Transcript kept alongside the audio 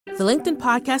The LinkedIn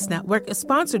Podcast Network is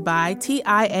sponsored by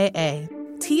TIAA.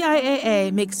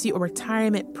 TIAA makes you a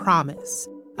retirement promise,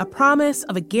 a promise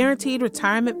of a guaranteed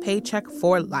retirement paycheck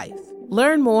for life.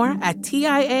 Learn more at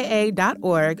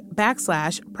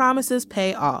TIAA.org/promises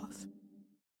pay off.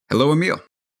 Hello, Emil.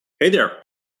 Hey there.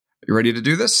 You ready to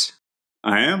do this?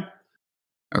 I am.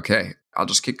 Okay, I'll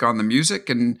just kick on the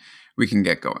music and we can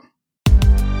get going.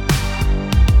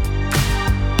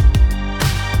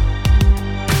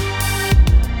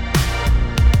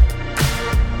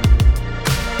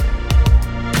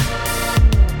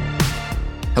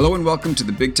 Hello and welcome to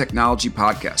the Big Technology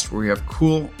Podcast, where we have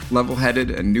cool, level-headed,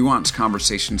 and nuanced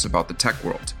conversations about the tech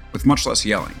world, with much less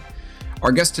yelling.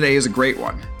 Our guest today is a great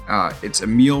one. It's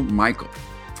Emil Michael,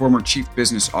 former Chief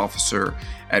Business Officer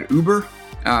at Uber,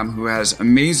 who has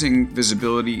amazing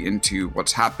visibility into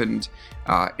what's happened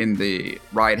in the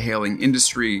ride-hailing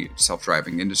industry,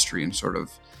 self-driving industry, and sort of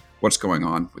what's going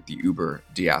on with the Uber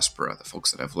diaspora, the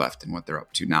folks that have left and what they're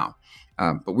up to now.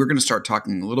 But we're going to start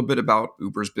talking a little bit about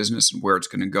Uber's business and where it's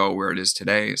going to go, where it is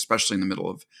today, especially in the middle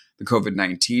of the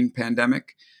COVID-19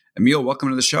 pandemic. Emil, welcome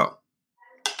to the show.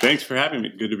 Thanks for having me.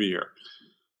 Good to be here.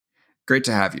 Great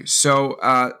to have you. So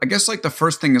I guess like the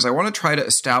first thing is I want to try to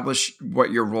establish what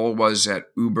your role was at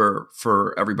Uber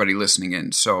for everybody listening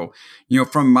in. So,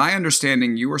 from my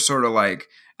understanding, you were sort of like,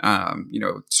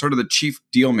 sort of the chief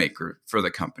deal maker for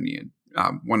the company and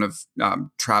one of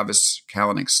Travis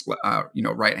Kalanick's,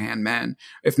 right-hand man,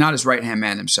 if not his right-hand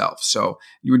man himself. So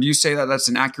would you say that that's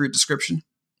an accurate description?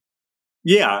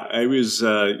 Yeah, I was,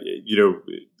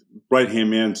 right-hand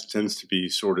man tends to be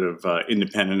sort of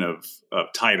independent of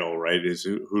title, right? Is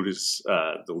who does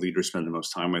the leader spend the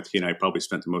most time with? He and I probably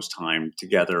spent the most time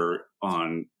together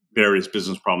on various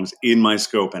business problems in my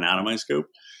scope and out of my scope.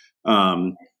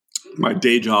 My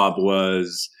day job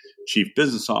was Chief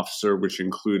Business Officer, which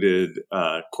included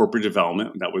corporate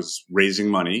development. That was raising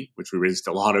money, which we raised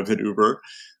a lot of at Uber,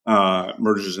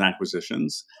 mergers and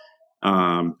acquisitions,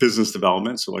 business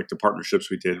development, so like the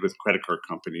partnerships we did with credit card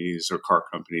companies or car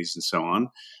companies and so on.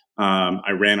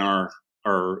 I ran our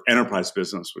enterprise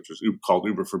business, which was called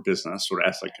Uber for Business, sort of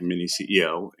as like a mini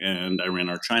CEO, and I ran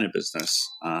our China business.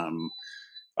 I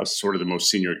was sort of the most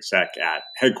senior exec at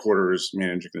headquarters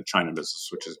managing the China business,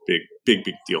 which is a big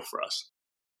deal for us.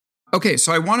 Okay,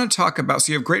 so I want to talk about,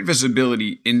 so you have great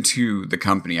visibility into the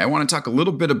company. I want to talk a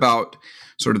little bit about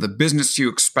sort of the business you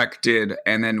expected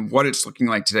and then what it's looking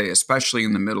like today, especially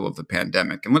in the middle of the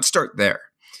pandemic. And let's start there.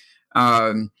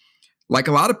 Like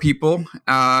a lot of people,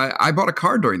 I bought a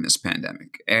car during this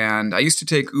pandemic and I used to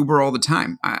take Uber all the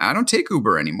time. I don't take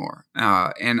Uber anymore.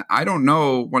 And I don't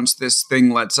know once this thing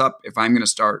lets up if I'm going to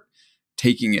start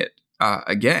taking it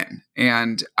again.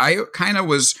 And I kind of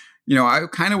was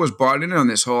bought in on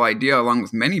this whole idea, along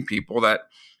with many people, that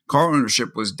car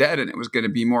ownership was dead and it was going to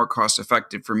be more cost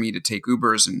effective for me to take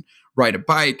Ubers and ride a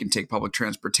bike and take public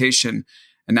transportation.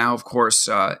 And now, of course,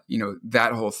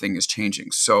 that whole thing is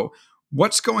changing. So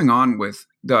what's going on with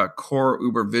the core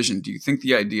Uber vision? Do you think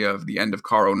the idea of the end of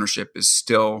car ownership is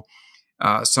still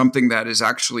something that is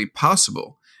actually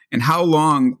possible? And how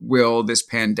long will this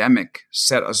pandemic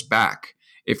set us back?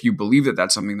 If you believe that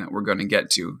that's something that we're going to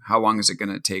get to, how long is it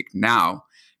going to take now?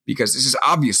 Because this is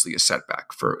obviously a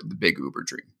setback for the big Uber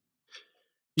dream.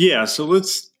 Yeah, so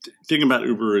let's think about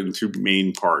Uber in two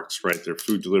main parts, right? Their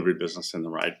food delivery business and the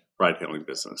ride-hailing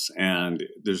business. And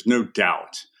there's no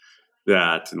doubt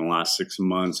that in the last 6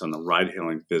 months on the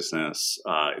ride-hailing business,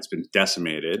 it's been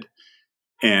decimated.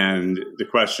 And the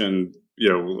question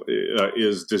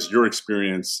does your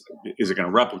experience, is it going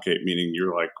to replicate? Meaning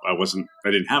you're like, I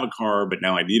didn't have a car, but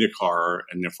now I need a car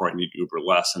and therefore I need Uber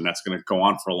less. And that's going to go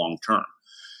on for a long term.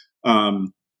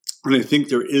 And I think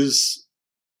there is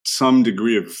some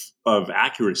degree of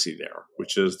accuracy there,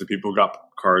 which is the people who got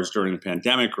cars during the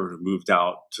pandemic or who moved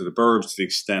out to the burbs, to the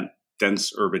extent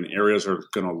dense urban areas are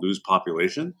going to lose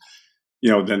population,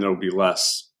 then there'll be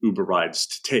less Uber rides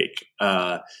to take.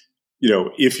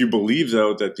 If you believe,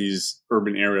 though, that these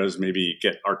urban areas maybe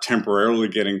are temporarily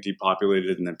getting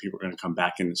depopulated and then people are going to come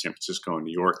back into San Francisco and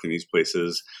New York and these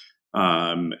places,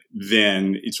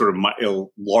 then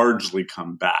it'll largely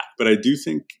come back. But I do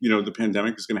think, the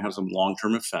pandemic is going to have some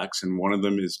long-term effects. And one of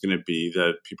them is going to be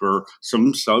that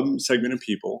some segment of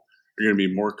people are going to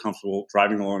be more comfortable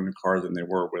driving along in a car than they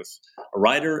were with a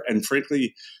rider. And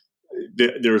frankly,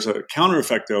 there's a counter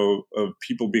effect, though, of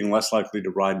people being less likely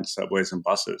to ride in subways and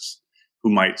buses who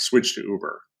might switch to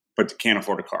Uber, but can't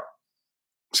afford a car.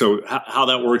 So how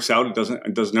that works out, I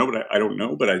don't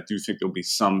know, but I do think there'll be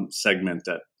some segment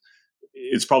that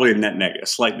it's probably a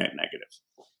slight net negative.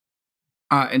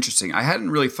 Interesting. I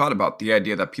hadn't really thought about the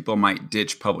idea that people might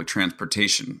ditch public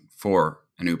transportation for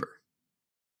an Uber.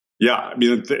 Yeah, I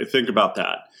mean, think about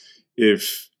that.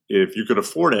 If you could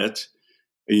afford it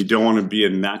and you don't want to be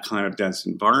in that kind of dense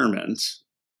environment,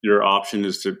 your option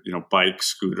is to bike,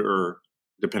 scooter,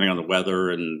 depending on the weather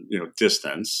and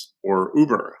distance, or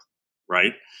Uber,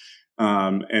 right?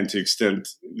 And to the extent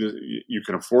you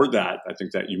can afford that, I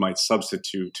think that you might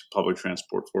substitute public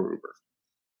transport for Uber.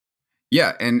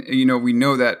 Yeah, and we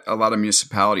know that a lot of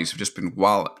municipalities have just been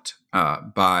walloped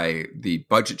by the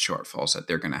budget shortfalls that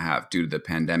they're going to have due to the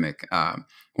pandemic.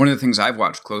 One of the things I've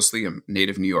watched closely, I'm a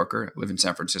native New Yorker, I live in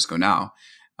San Francisco now,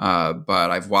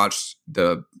 but I've watched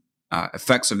the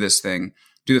effects of this thing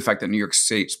due to the fact that New York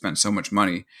State spent so much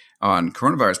money on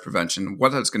coronavirus prevention,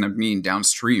 what that's going to mean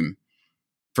downstream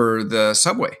for the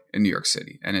subway in New York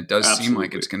City. And it does seem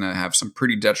like it's going to have some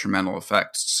pretty detrimental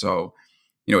effects. So,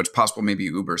 it's possible maybe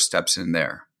Uber steps in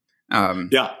there.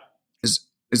 Yeah.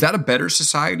 Is that a better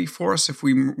society for us if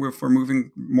we're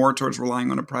moving more towards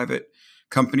relying on a private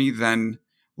company than,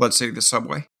 let's say, the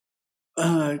subway?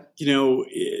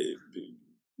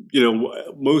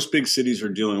 Most big cities are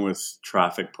dealing with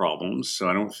traffic problems, so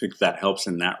I don't think that helps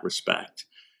in that respect.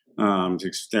 To the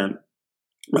extent,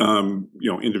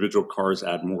 individual cars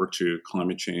add more to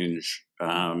climate change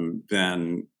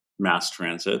than mass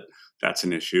transit. That's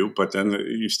an issue. But then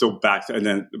you still back to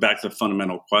the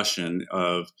fundamental question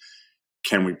of,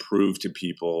 can we prove to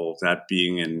people that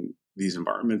being in these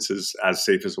environments is as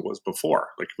safe as it was before?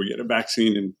 Like, if we get a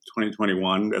vaccine in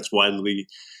 2021 that's widely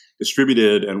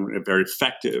distributed and very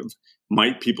effective,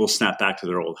 might people snap back to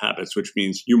their old habits, which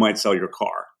means you might sell your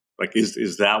car? Like,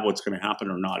 is that what's going to happen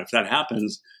or not? If that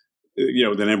happens,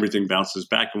 then everything bounces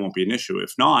back and won't be an issue.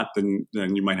 If not, then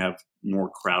you might have more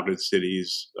crowded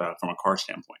cities from a car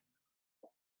standpoint.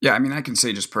 Yeah, I mean, I can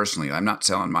say just personally, I'm not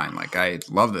selling mine. Like, I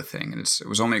love the thing. And it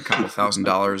was only a couple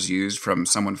 $1,000s used from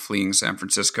someone fleeing San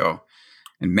Francisco.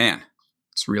 And man,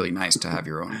 it's really nice to have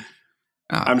your own.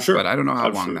 I'm sure. But I don't know how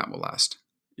long that will last.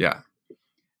 Yeah.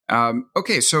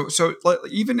 Okay, so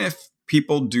even if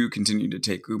people do continue to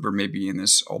take Uber, maybe in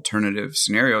this alternative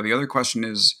scenario, the other question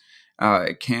is,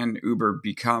 can Uber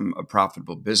become a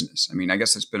profitable business? I mean, I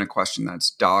guess it's been a question that's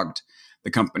dogged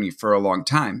the company for a long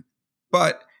time.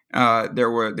 But they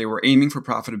were aiming for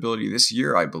profitability this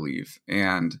year, I believe,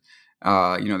 and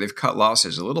they've cut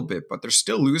losses a little bit, but they're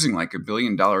still losing like $1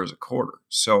 billion a quarter.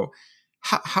 So,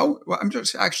 I'm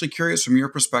just actually curious from your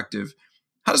perspective,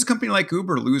 how does a company like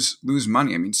Uber lose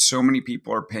money? I mean, so many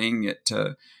people are paying it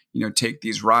to take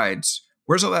these rides.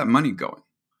 Where's all that money going?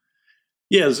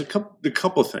 Yeah, there's a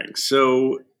couple of things.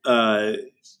 So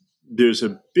there's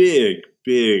a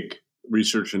big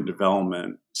research and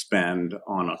development spend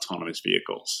on autonomous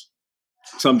vehicles,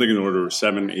 something in the order of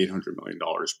 $700-800 million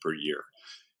per year.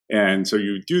 And so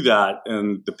you do that,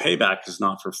 and the payback is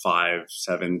not for 5,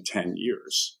 7, 10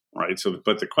 years, right? So,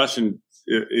 but the question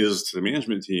is to the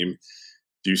management team,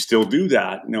 do you still do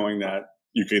that knowing that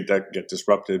you could get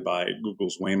disrupted by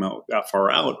Google's Waymo that far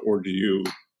out, or do you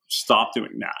stop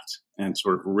doing that and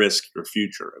sort of risk your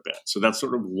future a bit? So that's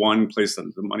sort of one place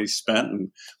that the money's spent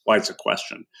and why it's a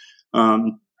question.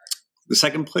 The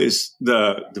second place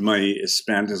the money is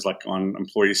spent is like on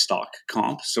employee stock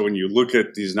comp. So when you look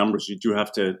at these numbers, you do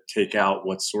have to take out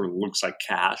what sort of looks like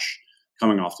cash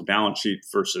coming off the balance sheet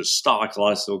versus stock. A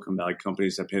lot of Silicon Valley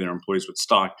companies that pay their employees with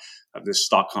stock have this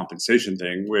stock compensation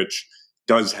thing, which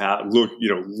does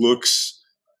looks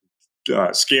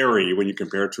scary when you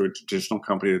compare it to a traditional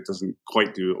company that doesn't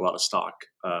quite do a lot of stock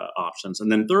options. And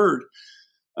then third,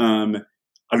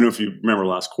 I don't know if you remember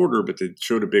last quarter, but they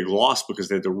showed a big loss because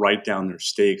they had to write down their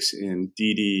stakes in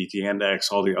Didi, Yandex,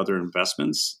 all the other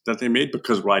investments that they made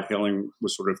because ride-hailing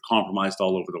was sort of compromised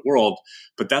all over the world.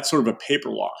 But that's sort of a paper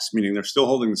loss, meaning they're still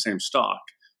holding the same stock.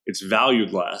 It's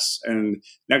valued less. And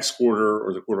next quarter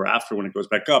or the quarter after, when it goes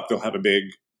back up, they'll have a big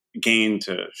gain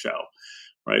to show,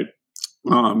 right?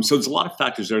 So there's a lot of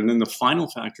factors there. And then the final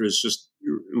factor is just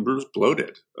Uber's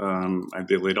bloated.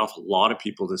 They laid off a lot of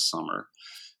people this summer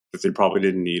that they probably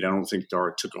didn't need. I don't think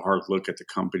Dara took a hard look at the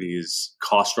company's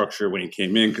cost structure when he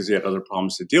came in because he had other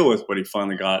problems to deal with. But he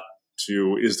finally got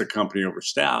to, is the company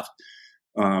overstaffed?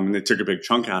 And they took a big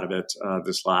chunk out of it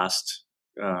this last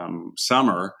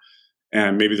summer.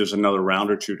 And maybe there's another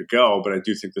round or two to go. But I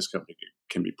do think this company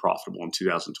can be profitable in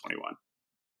 2021.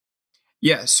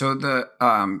 Yeah. So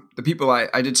the people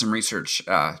I did some research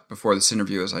before this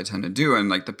interview, as I tend to do, and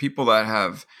like the people that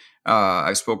have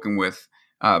I've spoken with,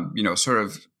 sort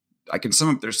of, I can sum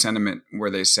up their sentiment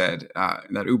where they said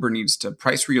that Uber needs to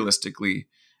price realistically,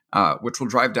 which will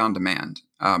drive down demand,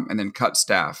 and then cut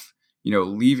staff,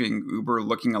 leaving Uber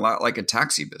looking a lot like a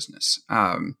taxi business.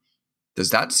 Does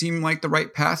that seem like the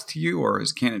right path to you, or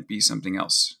can it be something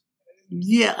else?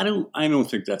 Yeah, I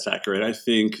don't think that's accurate. I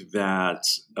think that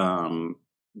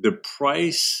the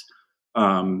price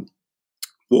um,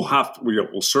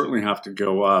 will certainly have to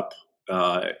go up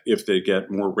if they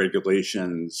get more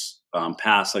regulations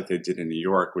passed, like they did in New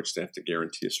York, which they have to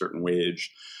guarantee a certain wage,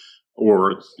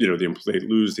 or they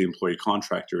lose the employee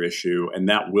contractor issue, and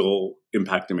that will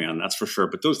impact demand. That's for sure.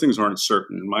 But those things aren't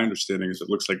certain. My understanding is it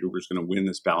looks like Uber is going to win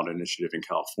this ballot initiative in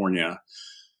California.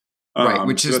 Right,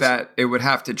 which So is that it would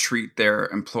have to treat their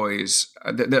employees,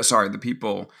 the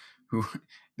people who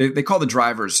they call the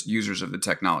drivers users of the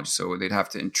technology. So they'd have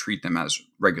to treat them as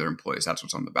regular employees. That's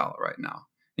what's on the ballot right now.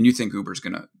 And you think Uber's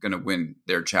gonna win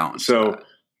their challenge to So that?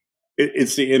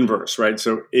 it's the inverse, right?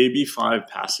 So AB5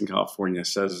 passed in California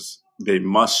says they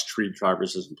must treat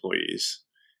drivers as employees.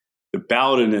 The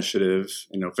ballot initiative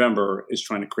in November is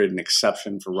trying to create an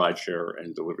exception for rideshare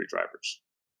and delivery drivers.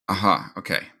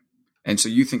 Okay. And so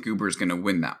you think Uber is going to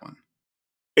win that one?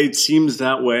 It seems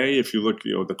that way. If you look,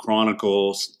 the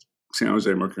Chronicles, San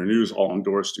Jose Mercury News all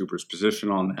endorsed Uber's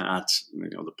position on that.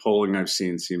 The polling I've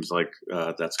seen seems like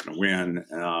that's going to win,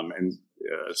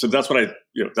 so that's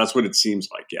what it seems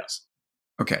like. Yes.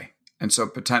 Okay. And so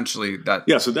potentially that...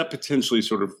 Yeah, so that potentially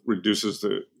sort of reduces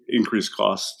the increased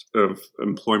cost of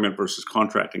employment versus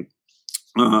contracting.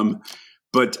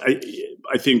 But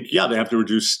I think, they have to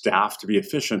reduce staff to be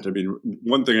efficient. I mean,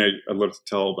 one thing I love to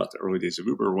tell about the early days of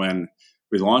Uber, when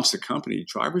we launched the company,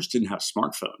 drivers didn't have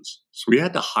smartphones. So we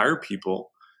had to hire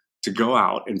people to go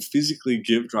out and physically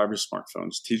give drivers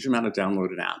smartphones, teach them how to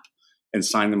download an app, and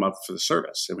sign them up for the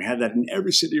service. And we had that in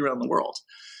every city around the world.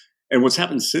 And what's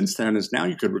happened since then is now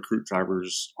you could recruit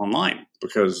drivers online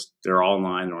because they're all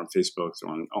online, they're on Facebook, they're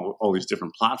on all these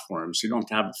different platforms. You don't have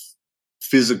to have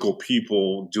physical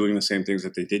people doing the same things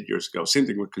that they did years ago. Same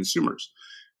thing with consumers.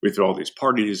 We throw all these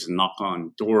parties and knock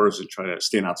on doors and try to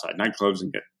stand outside nightclubs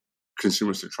and get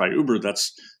consumers to try Uber.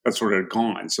 That's sort of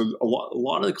gone. So a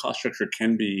lot of the cost structure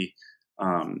can be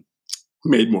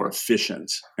made more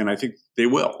efficient, and I think they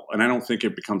will. And I don't think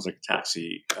it becomes like a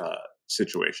taxi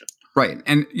situation. Right.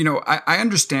 And, I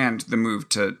understand the move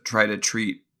to try to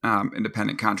treat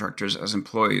independent contractors as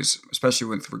employees, especially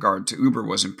with regard to Uber,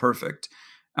 wasn't perfect.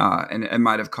 And it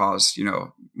might have caused,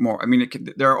 more. I mean,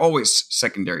 there are always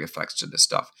secondary effects to this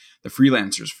stuff. The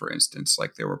freelancers, for instance,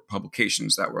 like there were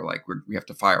publications that were like, we have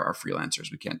to fire our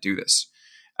freelancers. We can't do this.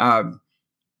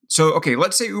 So, okay,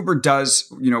 let's say Uber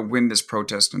does, win this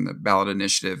protest and the ballot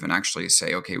initiative and actually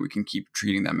say, okay, we can keep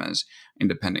treating them as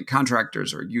independent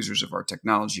contractors or users of our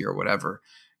technology or whatever.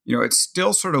 It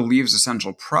still sort of leaves a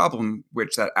central problem,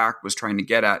 which that act was trying to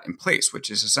get at in place, which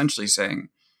is essentially saying,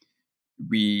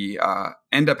 we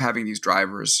end up having these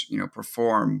drivers,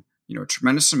 perform, a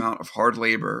tremendous amount of hard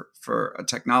labor for a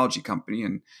technology company.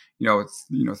 And,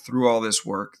 through all this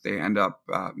work, they end up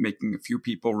making a few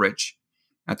people rich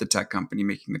at the tech company,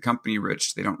 making the company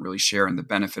rich. They don't really share in the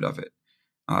benefit of it.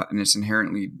 And it's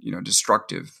inherently,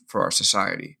 destructive for our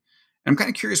society. And I'm kind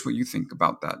of curious what you think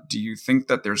about that. Do you think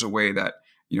that there's a way that,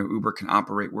 Uber can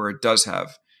operate where it does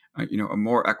have, a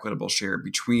more equitable share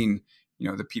between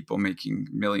the people making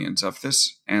millions of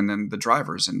this and then the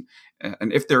drivers? And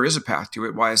if there is a path to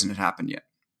it, why hasn't it happened yet?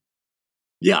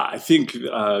 Yeah, I think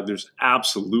there's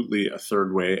absolutely a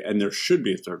third way, and there should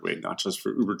be a third way, not just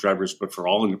for Uber drivers, but for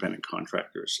all independent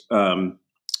contractors. I'm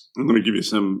going to give you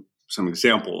some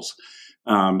examples.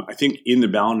 I think in the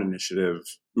ballot initiative,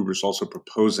 Uber's also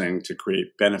proposing to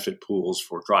create benefit pools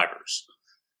for drivers.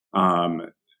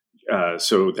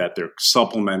 So that they're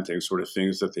supplementing sort of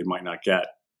things that they might not get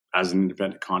as an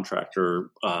independent contractor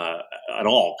at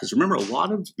all. Because remember, a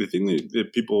lot of the thing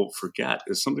that people forget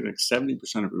is something like 70%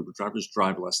 of Uber drivers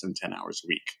drive less than 10 hours a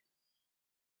week.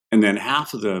 And then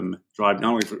half of them drive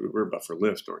not only for Uber, but for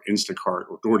Lyft or Instacart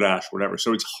or DoorDash, whatever.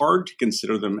 So it's hard to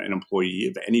consider them an employee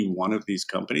of any one of these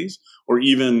companies, or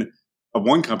even of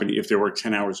one company if they work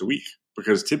 10 hours a week,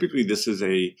 because typically this is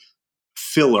a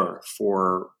filler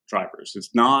for drivers. It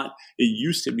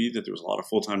used to be that there was a lot of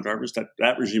full-time drivers.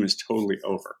 That regime is totally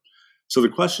over. So the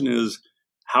question is,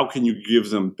 how can you give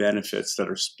them benefits that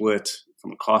are split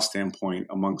from a cost standpoint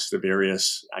amongst the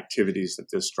various activities that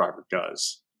this driver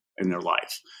does in their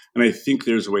life? And I think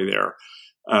there's a way there.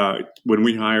 When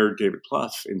we hired David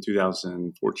Plouffe in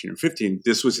 2014 or 15,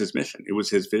 this was his mission. It was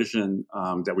his vision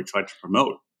that we tried to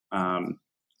promote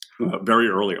very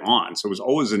early on. So it was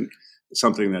always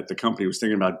something that the company was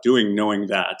thinking about doing, knowing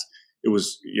that it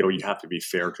was, you have to be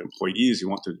fair to employees. You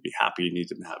want them to be happy. You need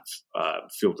them to have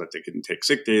feel that they can take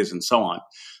sick days and so on.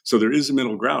 So there is a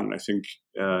middle ground. And I think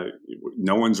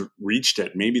no one's reached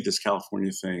it. Maybe this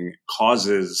California thing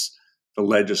causes the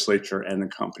legislature and the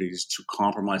companies to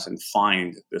compromise and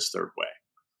find this third way.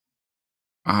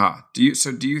 Do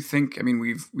you think, I mean,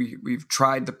 we've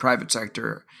tried the private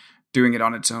sector doing it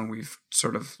on its own. We've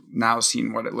sort of now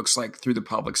seen what it looks like through the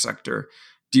public sector.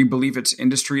 Do you believe it's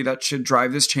industry that should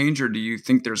drive this change, or do you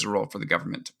think there's a role for the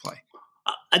government to play?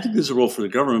 I think there's a role for the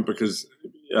government because,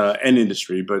 and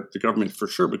industry, but the government for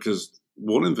sure, because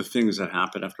one of the things that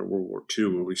happened after World War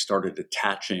II, where we started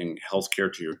attaching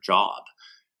healthcare to your job,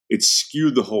 it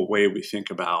skewed the whole way we think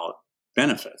about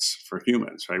benefits for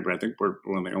humans, right? But I think we're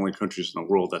one of the only countries in the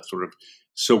world that sort of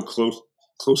so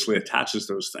closely attaches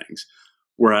those things.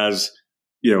 Whereas,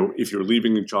 if you're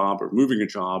leaving a job or moving a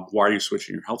job, why are you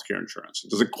switching your healthcare insurance?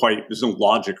 There's no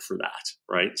logic for that,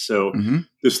 right? So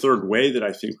this third way that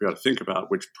I think we ought to think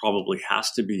about, which probably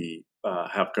has to be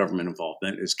have government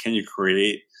involvement, is can you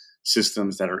create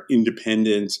systems that are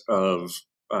independent of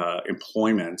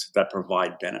employment that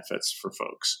provide benefits for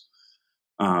folks?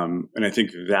 And I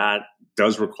think that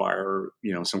does require,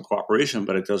 some cooperation,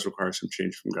 but it does require some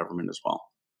change from government as well.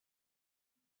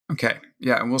 Okay.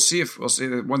 Yeah. And we'll see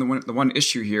the one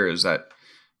issue here is that,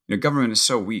 government is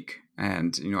so weak.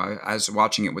 And, I was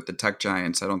watching it with the tech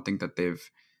giants. I don't think that they've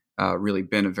really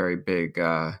been a very big,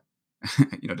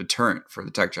 deterrent for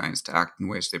the tech giants to act in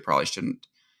ways they probably shouldn't.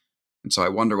 And so I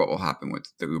wonder what will happen with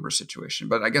the Uber situation.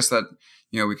 But I guess that,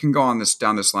 we can go on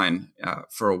down this line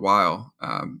for a while.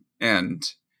 And,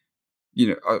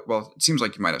 it seems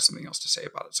like you might have something else to say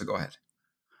about it. So go ahead.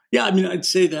 Yeah, I mean, I'd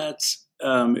say that,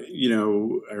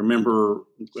 I remember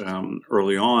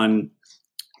early on,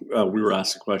 we were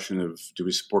asked the question of, do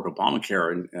we support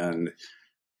Obamacare? And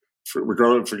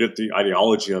forget the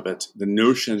ideology of it, the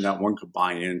notion that one could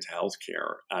buy into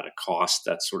healthcare at a cost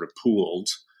that's sort of pooled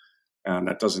and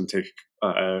that doesn't take,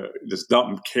 does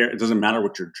not care, it doesn't matter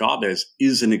what your job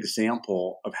is an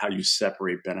example of how you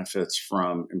separate benefits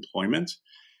from employment.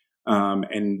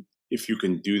 And if you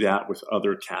can do that with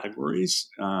other categories,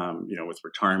 with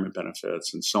retirement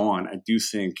benefits and so on, I do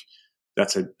think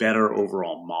that's a better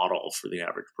overall model for the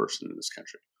average person in this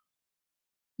country.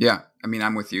 Yeah. I mean,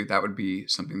 I'm with you. That would be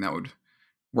something that would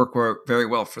work very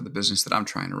well for the business that I'm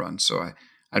trying to run. So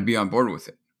I'd be on board with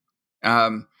it.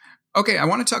 Okay. I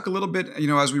want to talk a little bit,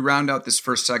 as we round out this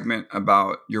first segment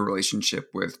about your relationship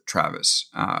with Travis.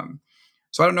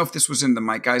 So I don't know if this was in the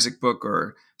Mike Isaac book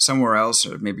or somewhere else,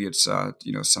 or maybe it's,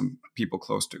 some people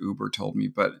close to Uber told me,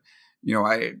 but,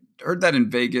 I heard that in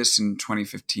Vegas in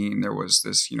 2015, there was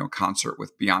this, concert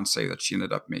with Beyonce that she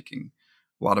ended up making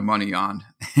a lot of money on,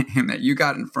 and that you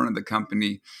got in front of the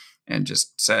company and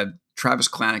just said, Travis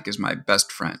Kalanick is my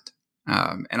best friend.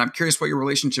 And I'm curious what your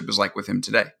relationship is like with him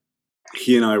today.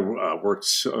 He and I worked,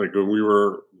 when we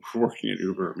were working at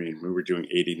Uber, I mean, we were doing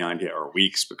 80, 90-hour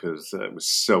weeks because it was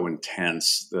so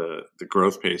intense, the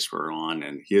growth pace we're on.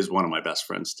 And he is one of my best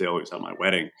friends still. He was at my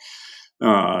wedding.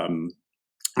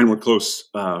 And we're close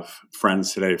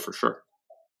friends today for sure.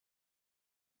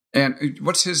 And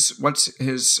what's his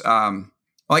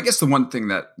well, I guess the one thing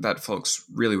that folks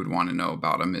really would want to know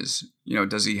about him is,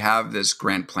 does he have this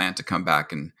grand plan to come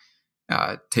back and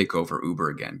take over Uber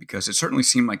again? Because it certainly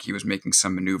seemed like he was making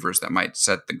some maneuvers that might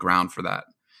set the ground for that,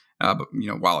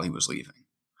 while he was leaving.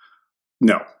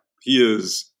 No, he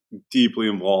is deeply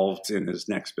involved in his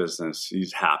next business.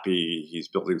 He's happy. He's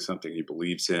building something he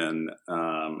believes in.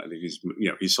 I think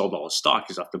he sold all his stock.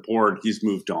 He's off the board. He's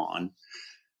moved on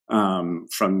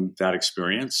from that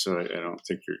experience. So I don't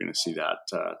think you're going to see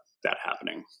that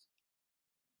happening.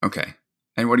 Okay.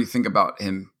 And what do you think about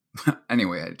him?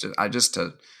 Anyway, I just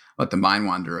to let the mind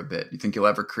wander a bit. You think he'll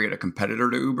ever create a competitor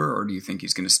to Uber, or do you think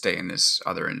he's going to stay in this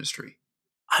other industry?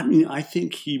 I mean, I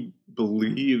think he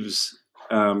believes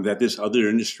that this other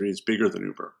industry is bigger than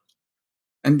Uber.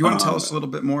 And do you want to tell us a little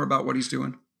bit more about what he's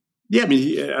doing? Yeah, I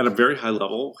mean, at a very high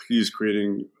level, he's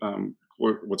creating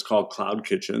what's called cloud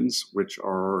kitchens, which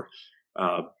are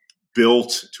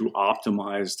built to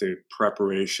optimize the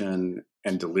preparation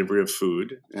and delivery of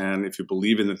food. And if you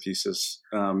believe in the thesis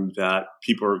that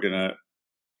people are going to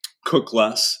cook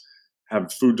less,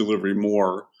 have food delivery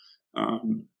more,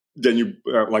 then you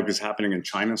like is happening in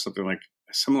China. Something like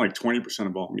 20%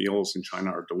 of all meals in China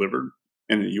are delivered.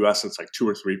 In the U.S., it's like 2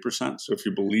 or 3%. So if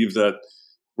you believe that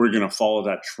we're going to follow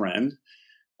that trend,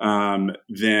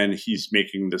 then he's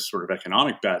making this sort of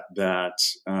economic bet that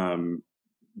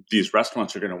these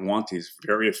restaurants are going to want these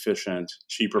very efficient,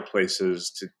 cheaper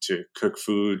places to cook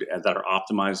food that are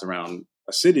optimized around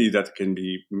a city that can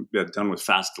be done with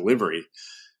fast delivery.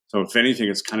 So if anything,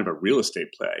 it's kind of a real estate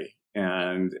play,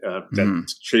 and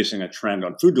that's chasing a trend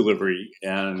on food delivery.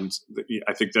 And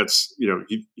I think that's,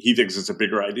 he thinks it's a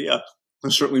bigger idea.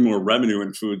 There's certainly more revenue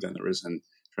in food than there is in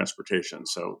transportation.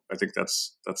 So I think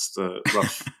that's the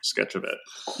rough sketch of it.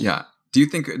 Yeah. Do you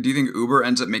think Uber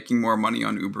ends up making more money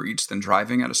on Uber Eats than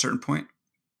driving at a certain point?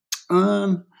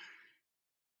 It's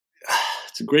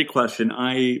a great question.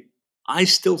 I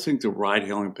still think the ride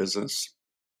hailing business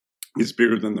is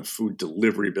bigger than the food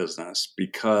delivery business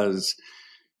because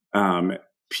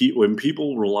when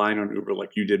people relying on Uber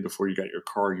like you did before you got your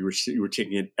car, you were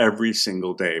taking it every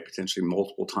single day, potentially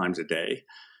multiple times a day.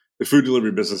 The food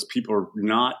delivery business, people are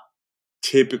not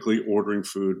typically ordering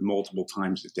food multiple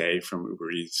times a day from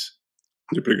Uber Eats.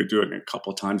 They're pretty good doing it a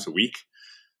couple of times a week.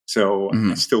 So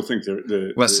I still think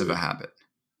less of a habit.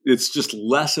 It's just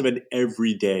less of an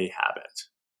everyday habit,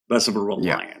 less of a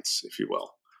reliance, if you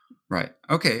will. Right.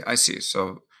 Okay, I see.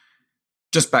 So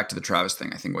just back to the Travis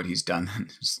thing, I think what he's done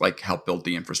is like help build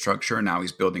the infrastructure, and now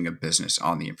he's building a business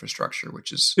on the infrastructure,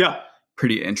 which is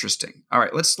pretty interesting. All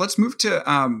right, let's move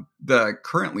to the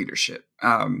current leadership.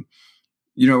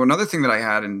 Another thing that I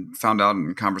had and found out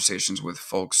in conversations with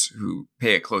folks who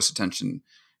pay close attention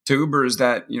to Uber is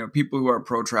that, people who are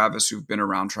pro Travis, who've been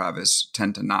around Travis,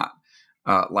 tend to not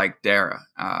like Dara,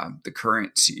 the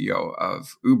current CEO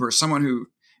of Uber. Someone who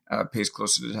pays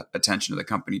close attention to the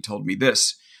company told me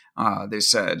this. They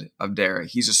said of Dara,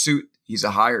 he's a suit, he's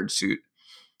a hired suit.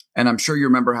 And I'm sure you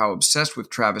remember how obsessed with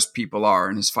Travis people are,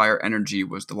 and his fire energy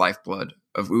was the lifeblood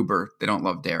of Uber. They don't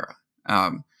love Dara.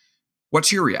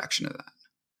 What's your reaction to that?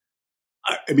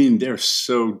 I mean, they're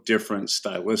so different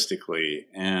stylistically.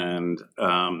 And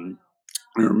I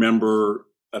remember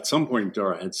at some point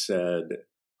Dara had said,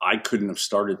 I couldn't have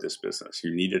started this business.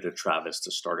 You needed a Travis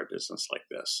to start a business like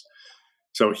this.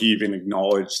 So he even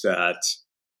acknowledged that,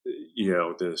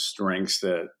 the strengths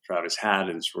that Travis had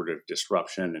in sort of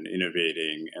disruption and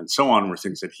innovating and so on were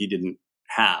things that he didn't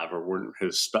have or weren't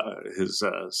his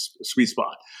sweet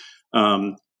spot.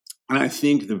 And I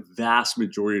think the vast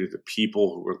majority of the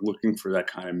people who were looking for that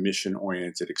kind of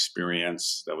mission-oriented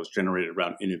experience that was generated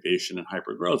around innovation and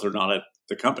hypergrowth are not at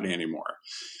the company anymore.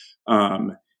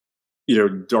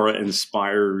 Dara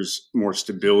inspires more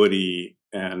stability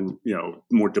and,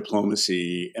 more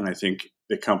diplomacy. And I think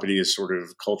the company is sort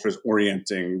of culture is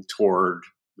orienting toward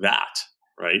that,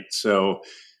 right? So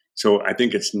I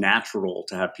think it's natural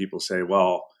to have people say,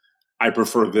 well, I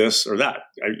prefer this or that.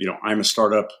 I'm a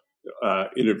startup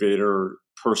innovator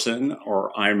person,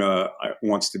 or I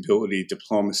want stability,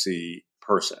 diplomacy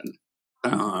person.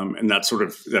 And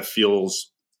that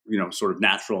feels, sort of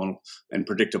natural and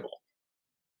predictable.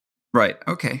 Right.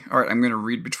 Okay. All right. I'm going to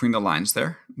read between the lines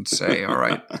there and say, all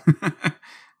right,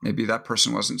 maybe that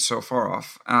person wasn't so far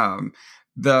off. One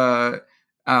of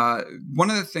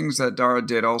the things that Dara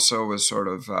did also was sort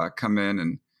of come in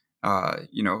and,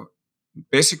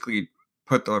 basically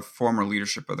put the former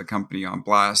leadership of the company on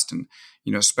blast and,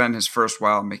 spend his first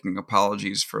while making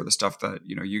apologies for the stuff that,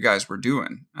 you guys were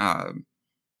doing.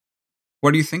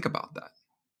 What do you think about that?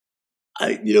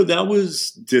 That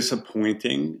was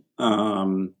disappointing.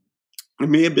 It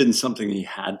may have been something he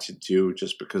had to do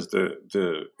just because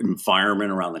the environment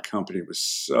around the company was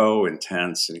so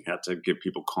intense and he had to give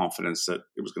people confidence that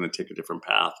it was going to take a different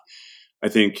path. I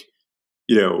think,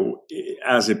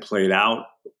 as it played out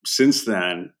since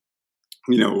then,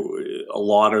 a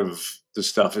lot of the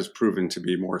stuff has proven to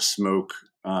be more smoke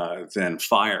than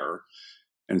fire.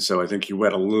 And so I think he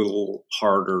went a little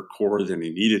harder core than he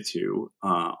needed to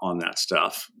on that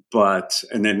stuff.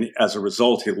 And then as a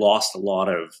result, he lost a lot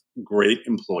of great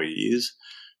employees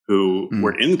who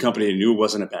were in the company and knew it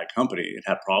wasn't a bad company. It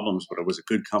had problems, but it was a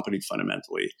good company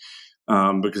fundamentally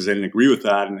because they didn't agree with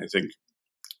that. And I think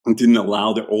it didn't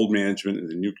allow the old management and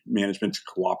the new management to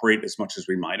cooperate as much as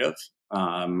we might have,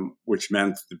 which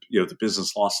meant the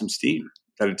business lost some steam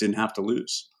that it didn't have to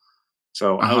lose.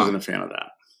 So I wasn't a fan of that.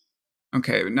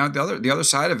 Okay. Now the other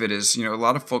side of it is, a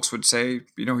lot of folks would say,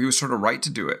 he was sort of right to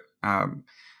do it.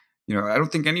 I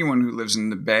don't think anyone who lives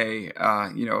in the Bay,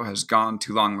 has gone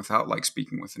too long without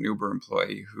speaking with an Uber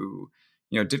employee who,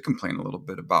 did complain a little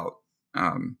bit about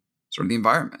sort of the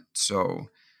environment. So,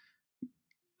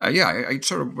 I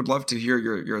sort of would love to hear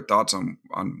your thoughts on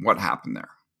what happened there.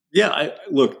 Yeah,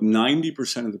 look,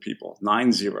 90% of the people,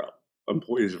 90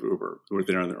 employees of Uber who were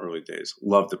there in the early days,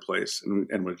 loved the place and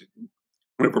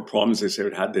whatever problems they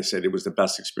said they said it was the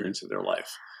best experience of their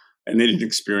life. And they didn't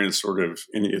experience sort of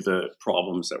any of the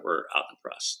problems that were out in the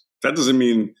press. That doesn't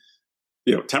mean,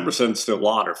 10% is still a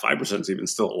lot or 5% is even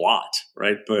still a lot,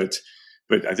 right? But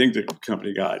I think the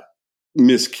company got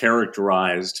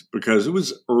mischaracterized because it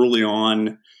was early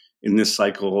on in this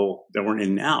cycle that we're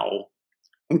in now,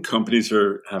 when companies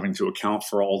are having to account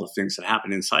for all the things that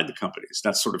happen inside the companies.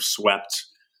 That's sort of swept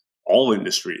all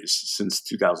industries since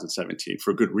 2017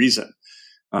 for good reason.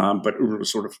 But Uber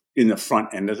was sort of in the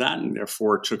front end of that, and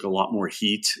therefore took a lot more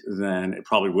heat than it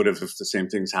probably would have if the same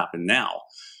things happened now.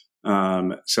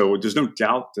 So there's no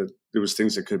doubt that there was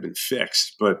things that could have been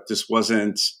fixed, but this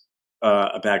wasn't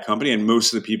a bad company. And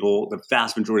most of the people, the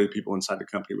vast majority of the people inside the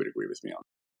company would agree with me on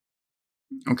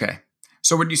that. Okay.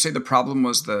 So would you say the problem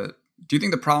was do you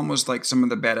think the problem was like some of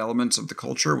the bad elements of the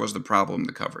culture, or was the problem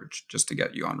the coverage, just to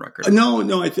get you on record? No,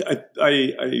 I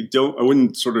don't, I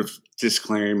wouldn't sort of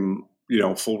disclaim,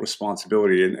 full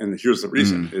responsibility. And here's the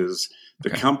reason is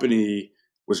the company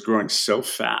was growing so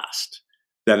fast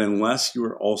that unless you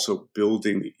were also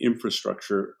building the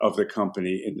infrastructure of the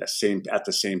company at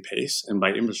the same pace, and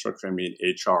by infrastructure, I mean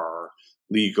HR,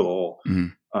 legal,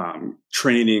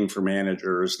 training for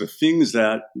managers, the things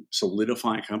that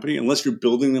solidify a company, unless you're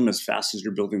building them as fast as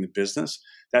you're building the business,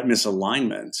 that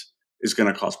misalignment is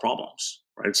going to cause problems,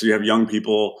 right? So you have young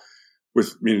people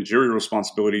with managerial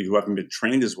responsibility who haven't been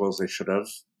trained as well as they should have.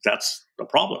 That's the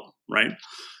problem, right?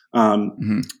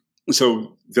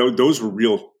 So those were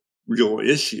real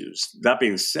issues. That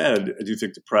being said, I do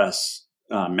think the press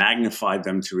magnified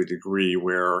them to a degree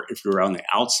where if you're on the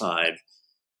outside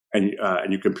and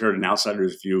you compared an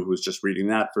outsider's view who was just reading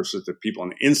that versus the people on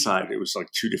the inside, it was like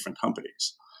two different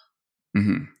companies.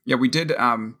 Yeah, we did.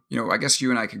 I guess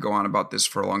you and I could go on about this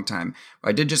for a long time.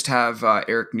 I did just have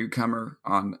Eric Newcomer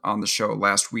on the show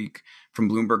last week from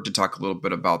Bloomberg to talk a little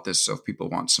bit about this. So if people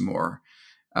want some more,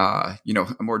 a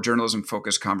more journalism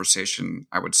focused conversation,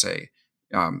 I would say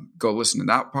go listen to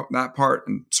that part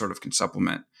and sort of can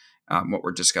supplement what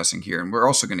we're discussing here. And we're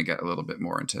also going to get a little bit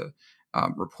more into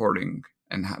reporting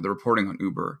and the reporting on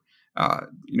Uber,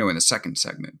 in the second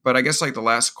segment. But I guess like the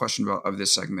last question of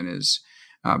this segment is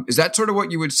that sort of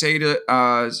what you would say to,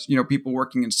 people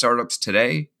working in startups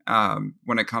today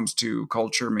when it comes to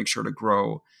culture, make sure to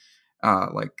grow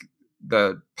like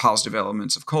the positive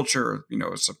elements of culture,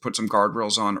 so put some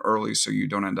guardrails on early so you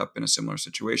don't end up in a similar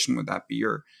situation. Would that be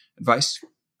your advice?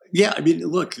 Yeah. I mean,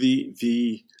 look,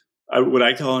 what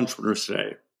I tell entrepreneurs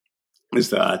today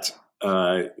is that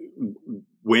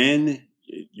when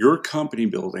your company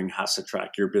building has to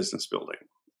track your business building,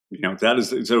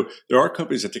 so there are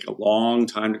companies that take a long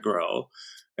time to grow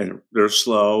and they're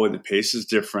slow and the pace is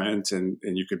different and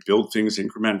you could build things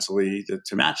incrementally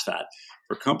to match that.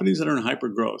 For companies that are in hyper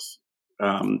growth,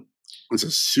 it's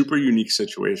a super unique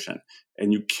situation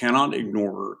and you cannot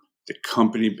ignore the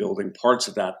company building parts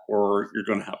of that or you're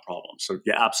going to have problems. So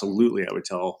yeah, absolutely. I would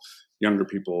tell younger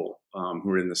people who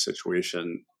are in this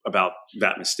situation about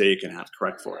that mistake and how to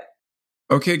correct for it.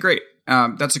 Okay, great.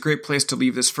 That's a great place to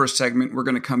leave this first segment. We're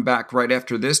going to come back right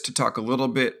after this to talk a little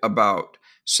bit about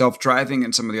self-driving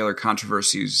and some of the other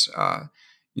controversies,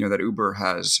 that Uber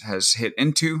has hit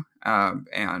into.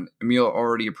 And Emil,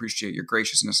 already appreciate your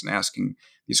graciousness in asking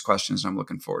these questions. And I'm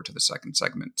looking forward to the second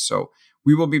segment. So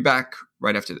we will be back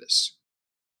right after this.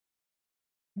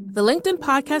 The LinkedIn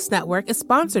Podcast Network is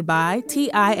sponsored by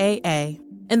TIAA.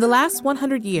 In the last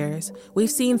 100 years, we've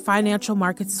seen financial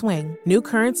markets swing, new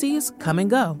currencies come and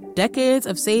go, decades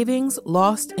of savings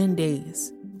lost in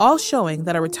days, all showing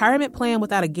that a retirement plan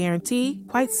without a guarantee,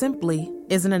 quite simply,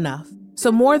 isn't enough.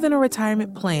 So more than a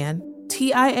retirement plan,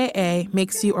 TIAA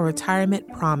makes you a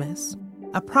retirement promise.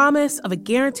 A promise of a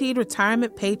guaranteed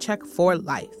retirement paycheck for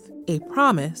life. A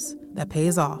promise that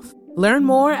pays off. Learn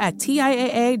more at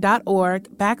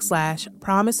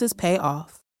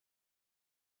TIAA.org/promisespayoff.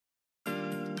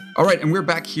 All right, and we're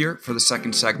back here for the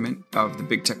second segment of the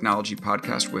Big Technology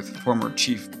Podcast with former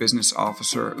Chief Business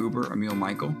Officer at Uber, Emil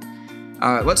Michael.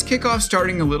 Let's kick off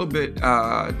talking a little bit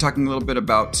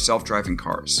about self-driving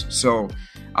cars. So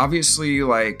obviously,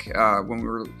 when we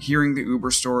were hearing the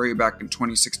Uber story back in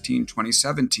 2016,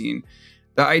 2017,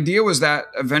 the idea was that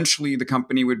eventually the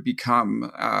company would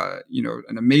become,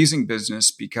 an amazing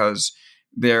business because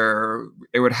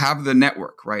it would have the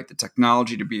network, right? The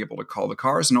technology to be able to call the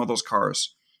cars, and all those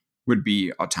cars would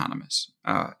be autonomous.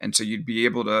 And so you'd be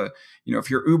able to,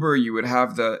 if you're Uber, you would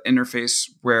have the interface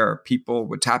where people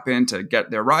would tap in to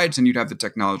get their rides, and you'd have the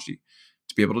technology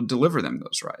to be able to deliver them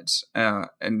those rides.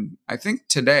 And I think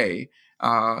today,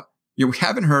 we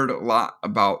haven't heard a lot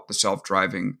about the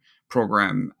self-driving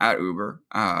program at Uber.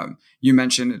 You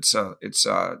mentioned it's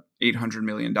 $800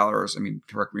 million. I mean,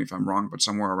 correct me if I'm wrong, but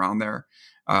somewhere around there,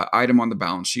 item on the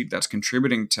balance sheet that's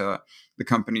contributing to the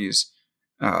company's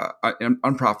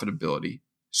unprofitability.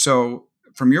 So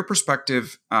from your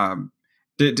perspective, is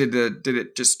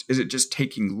it just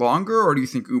taking longer, or do you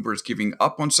think Uber is giving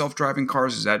up on self-driving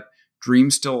cars? Is that dream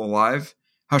still alive?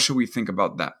 How should we think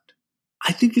about that?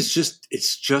 I think it's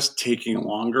just taking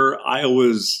longer. I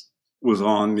always was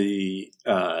on the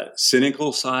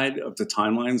cynical side of the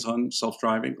timelines on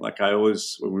self-driving. Like I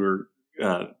always, when we were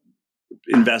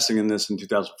investing in this in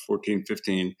 2014,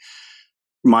 15,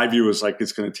 my view was like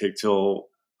it's going to take till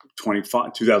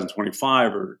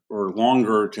 2025 or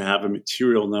longer to have a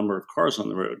material number of cars on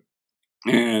the road.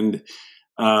 And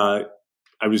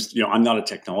I was, I'm not a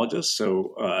technologist,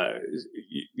 so, I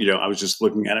was just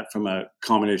looking at it from a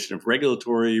combination of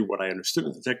regulatory, what I understood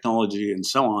of the technology, and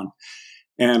so on.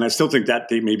 And I still think that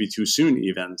date may be too soon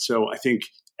even. So I think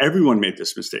everyone made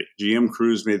this mistake. GM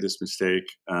Cruise made this mistake.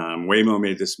 Waymo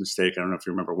made this mistake. I don't know if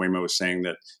you remember, Waymo was saying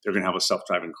that they're going to have a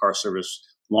self-driving car service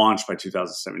launched by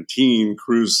 2017.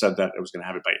 Cruise said that it was going to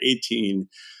have it by 18.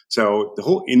 So the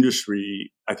whole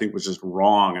industry, I think, was just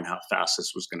wrong in how fast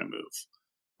this was going to move.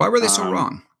 Why were they so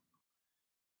wrong?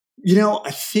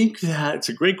 I think that it's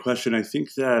a great question. I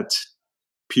think that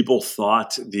people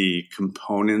thought the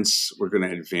components were going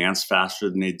to advance faster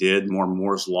than they did, more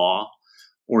Moore's Law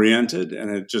oriented,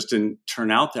 and it just didn't turn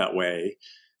out that way.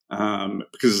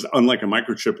 Because unlike a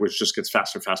microchip, which just gets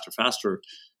faster,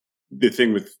 the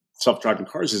thing with self-driving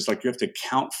cars is like you have to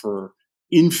account for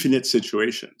infinite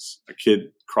situations. A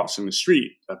kid crossing the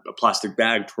street, a plastic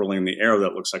bag twirling in the air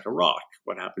that looks like a rock,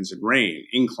 what happens in rain,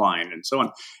 incline, and so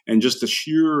on. And just the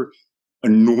sheer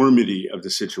enormity of the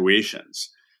situations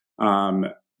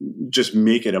just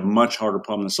make it a much harder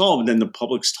problem to solve. And then the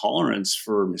public's tolerance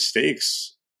for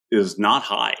mistakes is not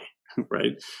high,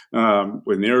 right?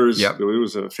 When there was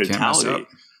a fatality,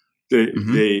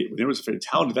 when there was a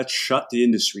fatality, that shut the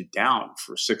industry down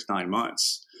for 6-9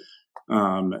 months.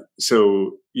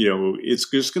 So, it's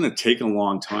just going to take a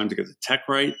long time to get the tech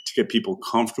right, to get people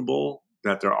comfortable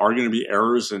that there are going to be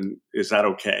errors, and is that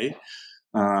okay?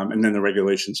 And then the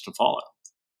regulations to follow.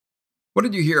 What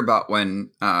did you hear about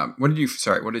what did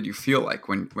you feel like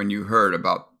when you heard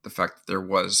about the fact that there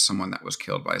was someone that was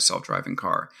killed by a self-driving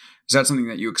car? Is that something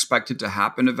that you expected to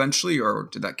happen eventually, or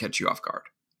did that catch you off guard?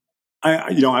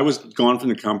 I was gone from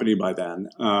the company by then.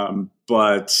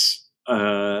 But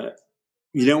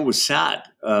it was sad.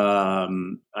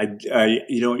 I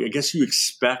guess you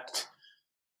expect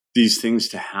these things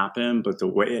to happen, but the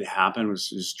way it happened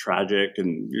was tragic,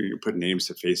 and you put names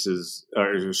to faces,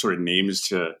 or sort of names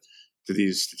to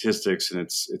these statistics, and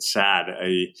it's sad.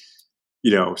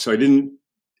 So I didn't,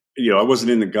 I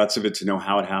wasn't in the guts of it to know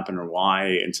how it happened or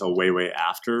why until way, way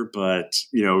after. But,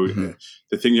 the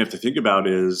thing you have to think about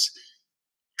is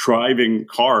driving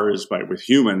cars with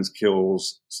humans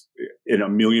kills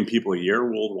 1 million people a year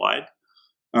worldwide.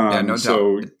 No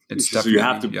so, doubt. It's so definitely, you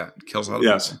have to, it kills a lot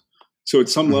of people. So at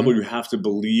some level, you have to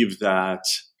believe that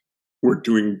we're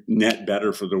doing net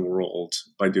better for the world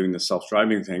by doing the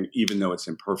self-driving thing, even though it's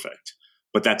imperfect.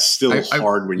 But that's still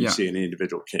hard when you see an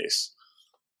individual case.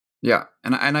 Yeah,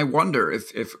 and I wonder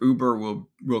if Uber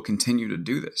will continue to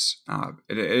do this.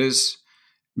 It is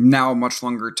now a much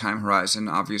longer time horizon.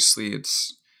 Obviously,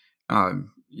 it's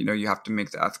you have to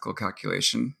make the ethical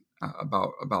calculation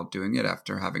about doing it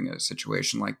after having a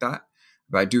situation like that.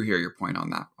 But I do hear your point on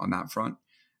that front.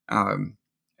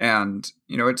 And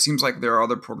it seems like there are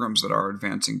other programs that are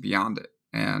advancing beyond it.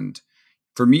 And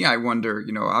for me, I wonder,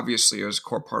 obviously it was a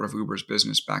core part of Uber's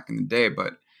business back in the day,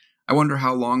 but I wonder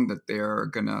how long that they're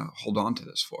going to hold on to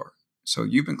this for. So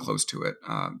you've been close to it.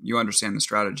 You understand the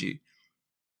strategy.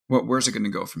 Where's it going to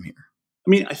go from here? I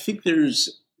mean, I think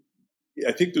there's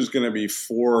going to be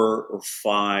 4 or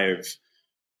 5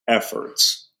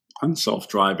 efforts on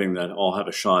self-driving that all have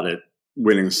a shot at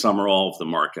winning some or all of the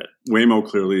market. Waymo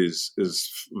clearly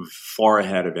is far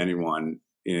ahead of anyone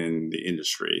in the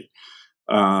industry.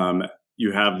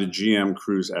 You have the GM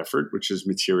Cruise effort, which is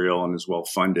material and is well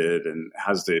funded and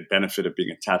has the benefit of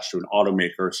being attached to an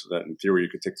automaker, so that in theory you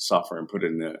could take the software and put it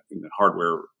in the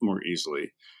hardware more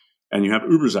easily. And you have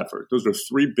Uber's effort. Those are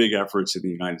 3 big efforts in the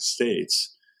United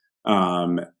States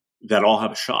that all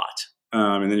have a shot.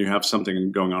 And then you have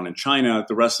something going on in China.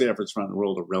 The rest of the efforts around the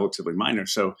world are relatively minor.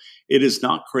 So it is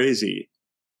not crazy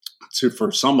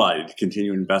for somebody to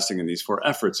continue investing in these 4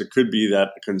 efforts. It could be that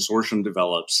a consortium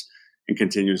develops and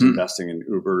continues investing in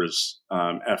Uber's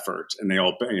effort, and they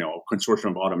all, a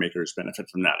consortium of automakers benefit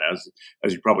from that.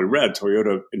 As you probably read,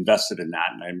 Toyota invested in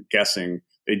that, and I'm guessing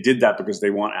they did that because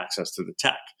they want access to the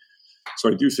tech. So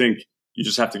I do think you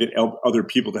just have to get other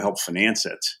people to help finance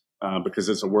it because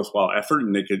it's a worthwhile effort,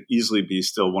 and they could easily be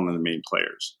still one of the main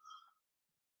players.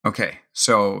 Okay,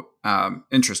 so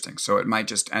interesting. So it might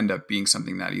just end up being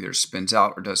something that either spins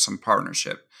out or does some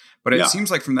partnership. But it seems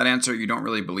like from that answer, you don't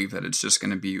really believe that it's just going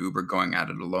to be Uber going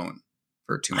at it alone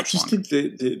for too much longer. I just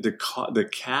think the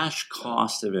cash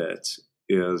cost of it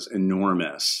is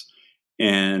enormous.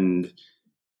 And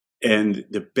And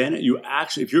you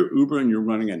actually, if you're Uber and you're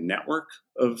running a network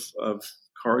of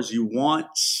cars, you want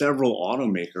several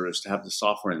automakers to have the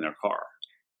software in their car.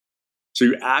 So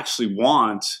you actually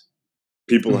want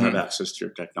people to have access to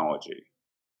your technology.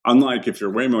 Unlike if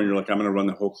you're Waymo and you're like, I'm going to run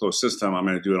the whole closed system, I'm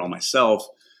going to do it all myself.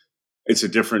 It's a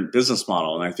different business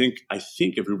model. And I think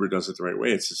if Uber does it the right way,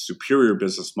 it's a superior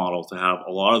business model to have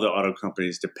a lot of the auto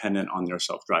companies dependent on their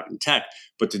self-driving tech.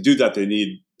 But to do that, they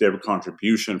need their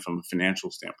contribution from a financial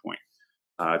standpoint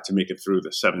to make it through the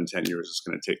 7-10 years it's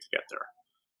going to take to get there.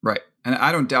 Right. And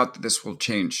I don't doubt that this will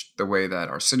change the way that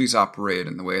our cities operate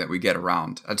and the way that we get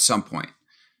around at some point.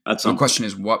 The question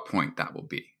is what point that will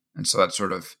be. And so that's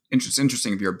sort of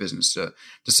interesting of your business to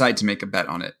decide to make a bet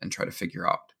on it and try to figure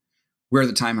out where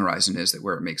the time horizon is,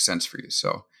 where it makes sense for you.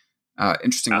 So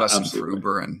interesting lesson for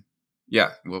Uber. And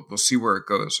yeah, we'll see where it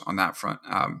goes on that front.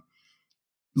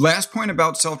 Last point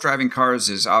about self-driving cars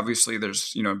is obviously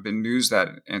there's, been news that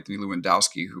Anthony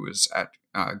Lewandowski, who was at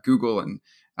Google and,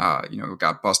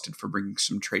 got busted for bringing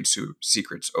some trade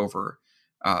secrets over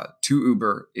to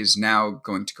Uber, is now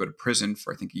going to go to prison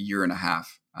for, I think, a year and a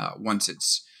half once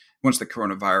the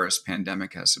coronavirus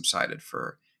pandemic has subsided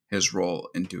for his role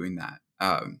in doing that.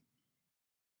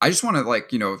 I just want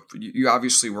to you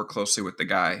obviously work closely with the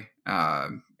guy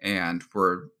and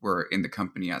were in the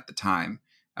company at the time.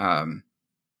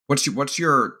 What's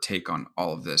your take on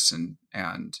all of this? And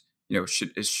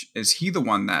is he the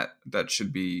one that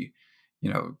should be,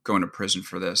 going to prison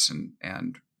for this?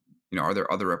 And are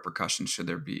there other repercussions? Should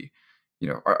there be,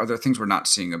 are there things we're not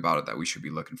seeing about it that we should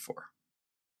be looking for?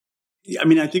 Yeah, I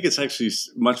mean, I think it's actually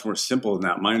much more simple than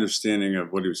that. My understanding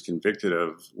of what he was convicted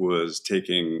of was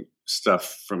taking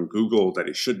stuff from Google that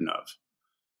he shouldn't have,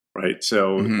 right?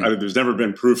 So there's never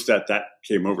been proof that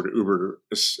came over to Uber.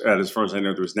 As far as I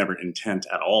know, there was never intent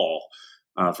at all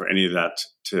for any of that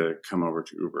to come over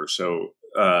to Uber. So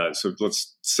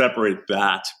let's separate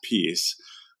that piece.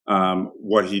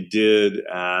 What he did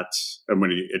and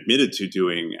when he admitted to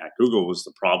doing at Google was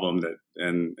the problem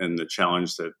and the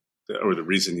challenge or the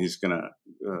reason he's going to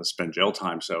spend jail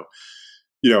time. So,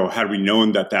 had we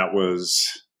known that was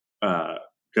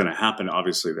going to happen,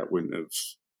 obviously that wouldn't have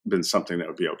been something that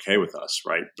would be okay with us,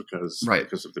 right? Because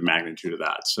of the magnitude of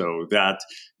that. So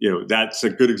that's a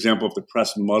good example of the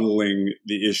press muddling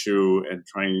the issue and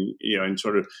trying, and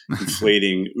sort of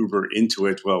inflating Uber into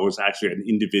it. Well, it was actually an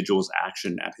individual's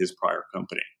action at his prior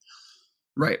company.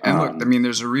 Right. And look, I mean,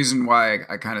 there's a reason why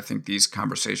I kind of think these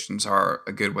conversations are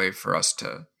a good way for us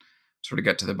to sort of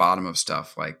get to the bottom of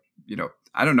stuff. Like,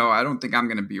 I don't know. I don't think I'm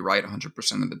going to be right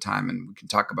 100% of the time. And we can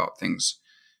talk about things,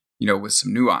 with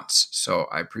some nuance. So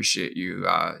I appreciate you,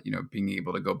 being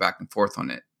able to go back and forth on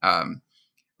it.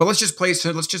 But let's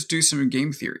just do some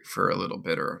game theory for a little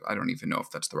bit, or I don't even know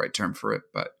if that's the right term for it.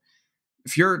 But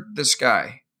if you're this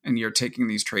guy and you're taking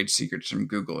these trade secrets from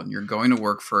Google and you're going to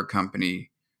work for a company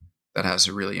that has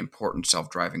a really important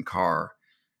self-driving car,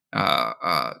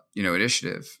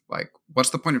 initiative, like what's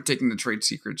the point of taking the trade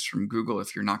secrets from Google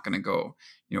if you're not going to go,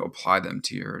 apply them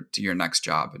to your next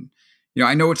job? And,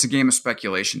 I know it's a game of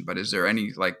speculation, but is there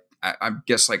any, I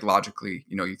guess logically,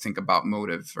 you think about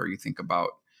motive or you think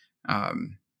about,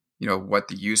 what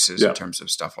the use is in terms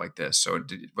of stuff like this. So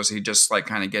was he just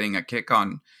kind of getting a kick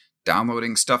on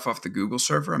downloading stuff off the Google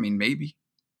server? I mean, maybe.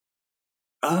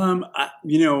 The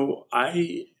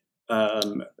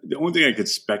only thing I could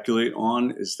speculate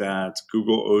on is that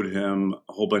Google owed him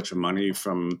a whole bunch of money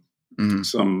from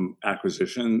some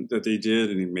acquisition that they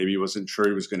did, and maybe he wasn't sure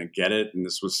he was going to get it. And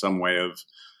this was some way of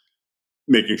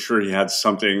making sure he had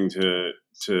something to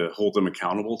hold them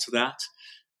accountable to that.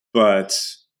 But,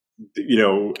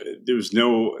 there was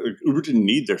Uber didn't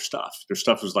need their stuff. Their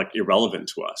stuff was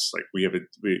irrelevant to us.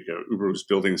 Uber was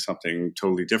building something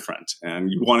totally different,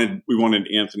 and we wanted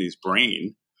Anthony's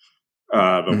brain.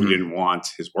 But we didn't want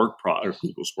his work product,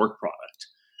 Google's work product.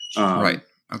 Right.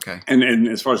 Okay. And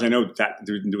as far as I know, that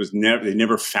they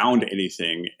never found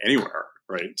anything anywhere.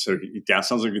 Right. So that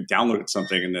sounds like he downloaded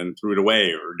something and then threw it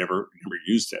away or never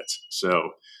used it.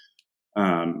 So,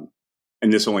 and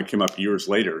this only came up years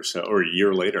later, or a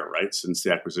year later, right, since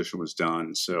the acquisition was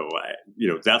done. So,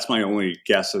 that's my only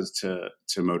guess as to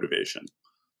motivation.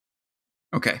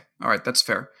 Okay. All right. That's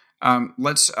fair.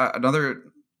 Let's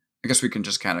I guess we can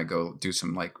just kind of go do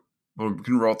some we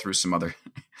can roll through some other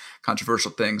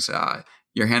controversial things.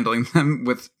 You're handling them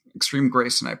with extreme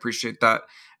grace, and I appreciate that.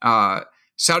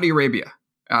 Saudi Arabia,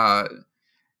 the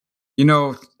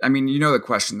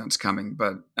question that's coming,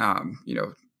 but,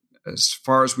 as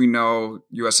far as we know,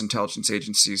 U.S. intelligence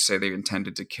agencies say they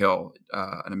intended to kill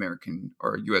an American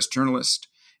or a U.S. journalist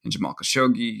and Jamal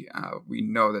Khashoggi. We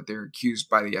know that they're accused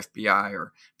by the FBI,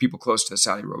 or people close to the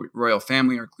Saudi royal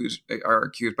family are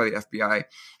accused by the FBI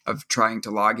of trying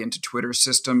to log into Twitter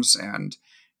systems and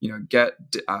get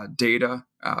data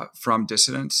from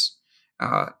dissidents,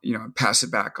 and pass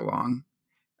it back along.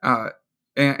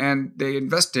 And they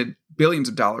invested billions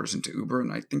of dollars into Uber,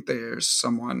 and I think there's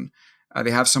someone,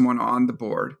 they have someone on the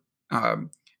board.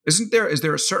 Is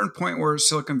there a certain point where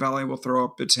Silicon Valley will throw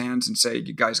up its hands and say,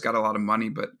 you guys got a lot of money,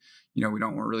 but we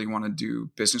don't really want to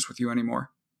do business with you anymore?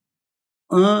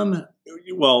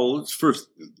 Well, let's first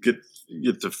get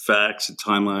the facts and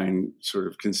timeline sort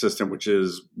of consistent, which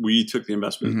is we took the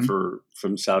investment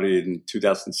from Saudi in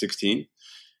 2016.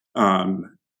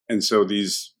 And so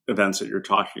these events that you're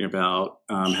talking about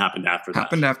happened after that.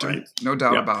 Happened after, right? No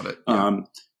doubt about it. Yeah.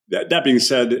 That being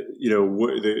said,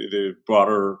 the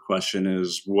broader question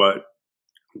is, what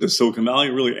does Silicon Valley,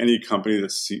 really any company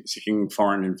that's seeking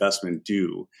foreign investment,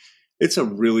 do? It's a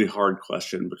really hard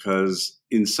question, because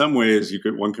in some ways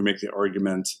one could make the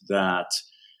argument that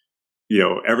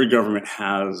every government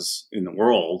has in the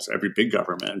world, every big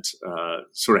government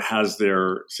sort of has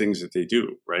their things that they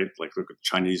do, right? Like look at the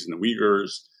Chinese and the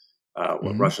Uyghurs.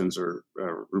 What Russians are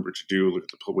rumored to do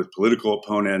with political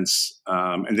opponents,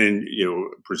 and then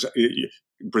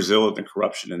Brazil and the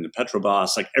corruption and the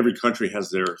Petrobras. Like every country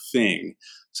has their thing.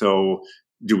 So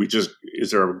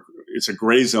it's a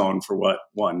gray zone for what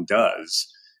one does,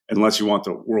 unless you want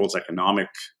the world's economic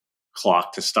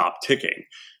clock to stop ticking.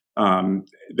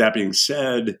 That being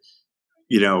said,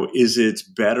 is it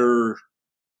better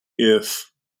if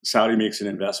Saudi makes an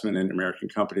investment in American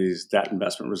companies, that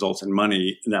investment results in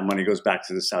money, and that money goes back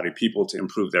to the Saudi people to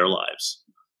improve their lives,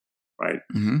 right?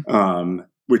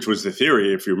 Which was the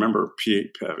theory. If you remember,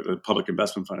 the Public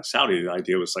Investment Fund of Saudi, the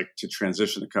idea was like to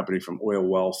transition the company from oil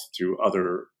wealth to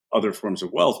other forms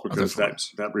of wealth, because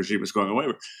that regime was going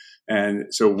away. And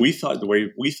so the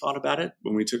way we thought about it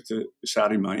when we took the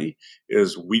Saudi money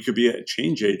is we could be a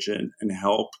change agent and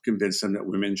help convince them that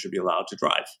women should be allowed to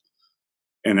drive.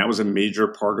 And that was a major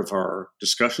part of our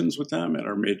discussions with them, and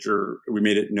we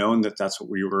made it known that that's what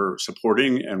we were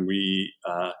supporting, and we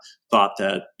thought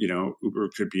that Uber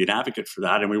could be an advocate for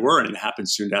that, and we were, and it happened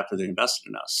soon after they invested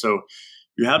in us. So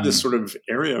you have this sort of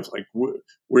area of like,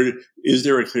 where is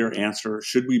there a clear answer?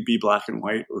 Should we be black and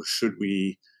white, or should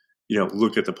we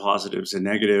look at the positives and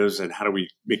negatives, and how do we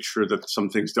make sure that some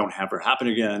things don't ever happen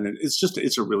again? And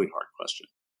it's a really hard question.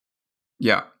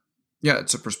 Yeah,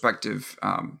 it's a perspective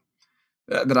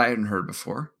that I hadn't heard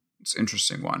before. It's an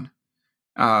interesting one.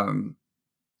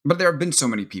 But there have been so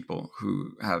many people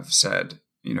who have said,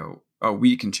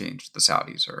 we can change the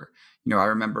Saudis. Or, I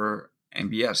remember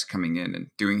MBS coming in and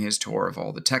doing his tour of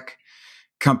all the tech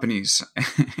companies.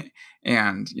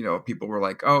 And, people were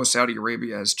like, oh, Saudi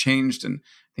Arabia has changed. And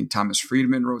I think Thomas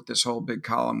Friedman wrote this whole big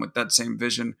column with that same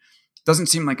vision. It doesn't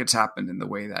seem like it's happened in the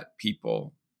way that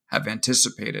people have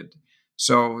anticipated.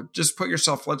 So just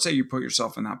let's say you put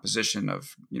yourself in that position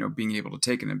of, being able to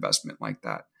take an investment like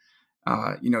that.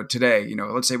 Today,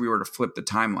 let's say we were to flip the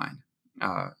timeline.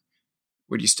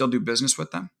 Would you still do business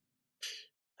with them?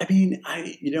 I mean,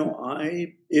 I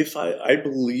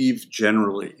believe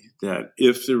generally that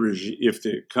if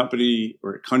the company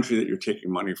or company that you're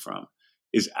taking money from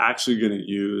is actually going to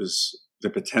use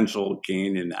the potential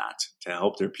gain in that to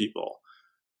help their people,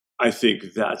 I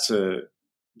think that's a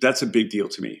big deal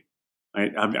to me.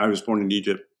 I was born in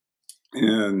Egypt,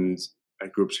 and I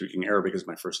grew up speaking Arabic as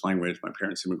my first language. My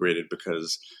parents immigrated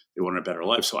because they wanted a better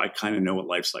life. So I kind of know what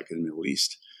life's like in the Middle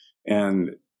East.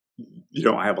 And,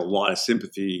 I have a lot of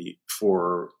sympathy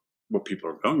for what people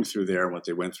are going through there and what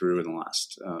they went through in the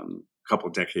last couple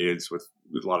of decades with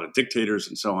a lot of dictators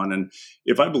and so on. And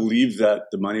if I believed that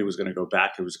the money was going to go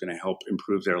back, it was going to help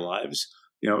improve their lives,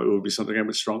 it would be something I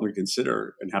would strongly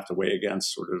consider and have to weigh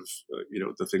against sort of,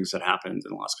 the things that happened in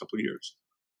the last couple of years.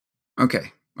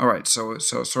 Okay. All right. So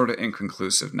sort of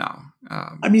inconclusive now.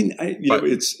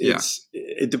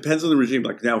 It depends on the regime.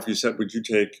 Like now, if you said, would you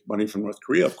take money from North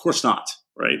Korea? Of course not.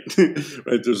 Right.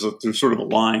 Right. There's sort of a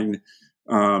line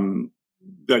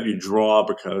that you draw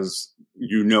because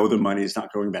the money is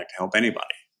not going back to help anybody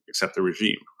except the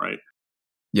regime. Right.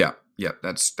 Yeah.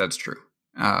 That's true.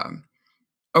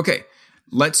 Okay.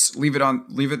 Let's leave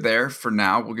it there for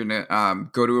now. We're going to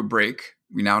go to a break.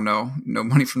 We now know no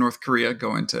money from North Korea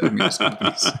going to Emil's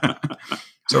companies.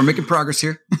 So we're making progress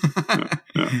here.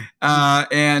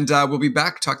 And we'll be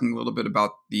back talking a little bit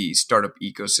about the startup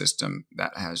ecosystem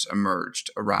that has emerged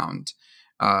around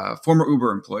former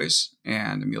Uber employees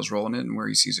and Emil's role in it and where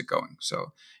he sees it going.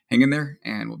 So hang in there,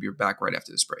 and we'll be back right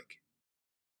after this break.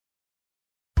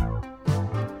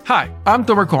 Hi, I'm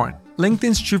Tomer Cohen,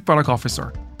 LinkedIn's Chief Product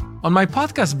Officer. On my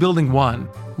podcast, Building One,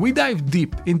 we dive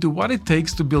deep into what it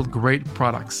takes to build great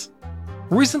products.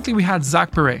 Recently, we had Zach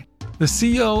Perret, the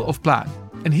CEO of Plaid,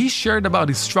 and he shared about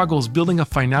his struggles building a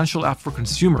financial app for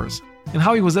consumers and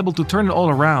how he was able to turn it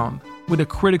all around with a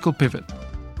critical pivot.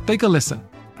 Take a listen.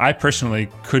 I personally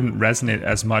couldn't resonate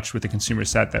as much with the consumer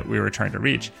set that we were trying to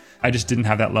reach. I just didn't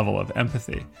have that level of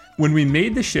empathy. When we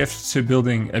made the shift to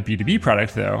building a B2B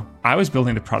product, though, I was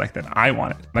building the product that I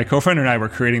wanted. My co-founder and I were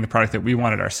creating the product that we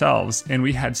wanted ourselves, and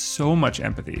we had so much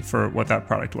empathy for what that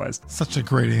product was. Such a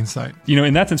great insight.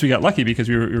 In that sense, we got lucky because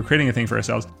we were creating a thing for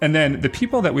ourselves. And then the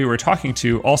people that we were talking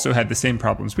to also had the same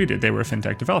problems we did. They were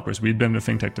fintech developers. We'd been a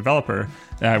fintech developer.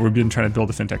 We'd been trying to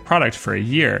build a fintech product for a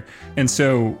year. And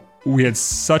so we had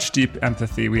such deep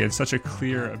empathy. We had such a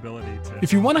clear ability to...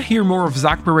 If you want to hear more of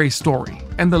Zach Perret's story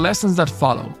and the lessons that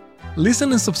follow,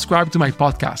 listen and subscribe to my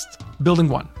podcast, Building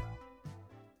One.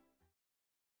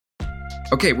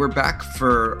 Okay, we're back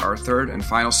for our third and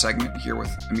final segment here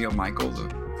with Emil Michael, the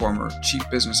former Chief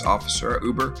Business Officer at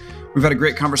Uber. We've had a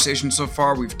great conversation so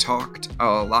far. We've talked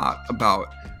a lot about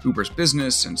Uber's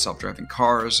business and self-driving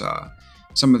cars,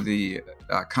 some of the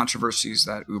controversies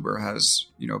that Uber has,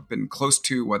 been close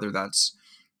to, whether that's,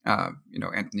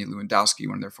 Anthony Lewandowski,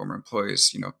 one of their former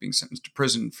employees, being sentenced to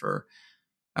prison for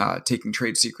taking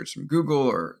trade secrets from Google,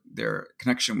 or their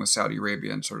connection with Saudi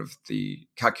Arabia and sort of the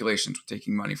calculations with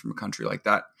taking money from a country like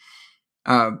that.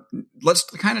 Let's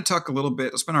kind of talk a little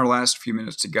bit. Let's spend our last few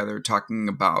minutes together talking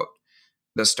about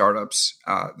the startups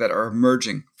that are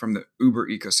emerging from the Uber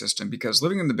ecosystem, because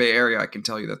living in the Bay Area, I can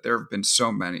tell you that there have been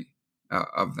so many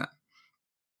of them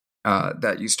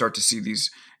that you start to see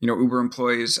these, Uber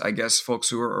employees, I guess folks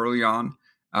who are early on,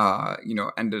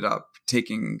 ended up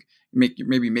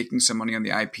maybe making some money on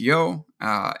the IPO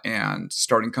and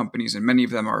starting companies. And many of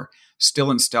them are still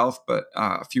in stealth, but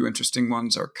a few interesting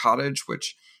ones are Cottage,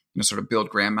 which, sort of build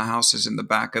grandma houses in the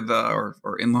back of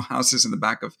or in-law houses in the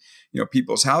back of,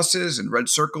 people's houses, and Red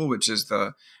Circle, which is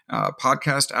the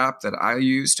podcast app that I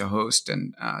use to host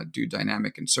and do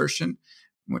dynamic insertion,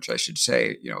 which I should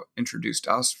say, introduced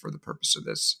us for the purpose of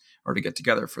this, or to get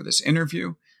together for this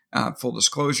interview, full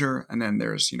disclosure. And then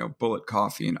there's, Bullet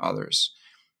Coffee and others,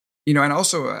 and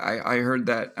also I heard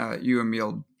that you,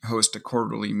 Emil, host a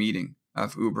quarterly meeting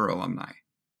of Uber alumni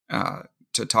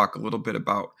to talk a little bit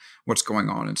about what's going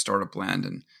on in startup land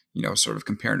and, sort of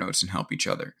compare notes and help each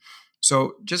other.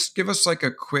 So just give us like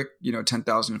a quick,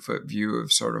 10,000 foot view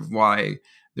of sort of why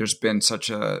there's been such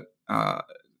a,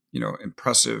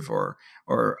 impressive or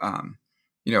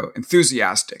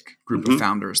enthusiastic group of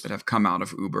founders that have come out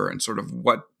of Uber, and sort of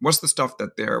what's the stuff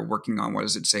that they're working on? What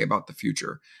does it say about the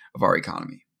future of our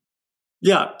economy?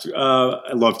 Yeah,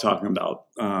 I love talking about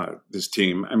this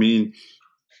team. I mean,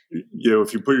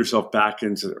 if you put yourself back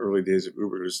into the early days of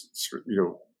Uber, it was,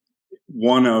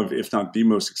 one of, if not the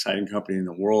most exciting company in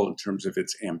the world in terms of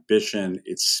its ambition,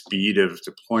 its speed of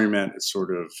deployment, its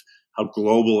sort of how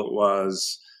global it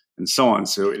was, and so on.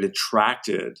 So it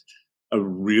attracted a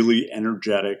really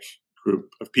energetic group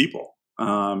of people.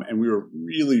 And we were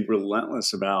really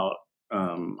relentless about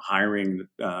hiring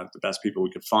the best people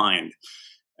we could find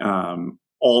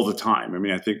all the time. I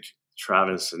mean, I think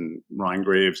Travis and Ryan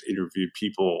Graves interviewed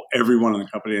people, everyone in the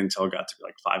company, until it got to be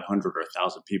like 500 or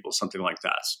 1,000 people, something like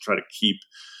that. So try to keep,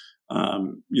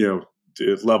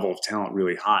 the level of talent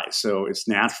really high. So it's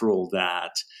natural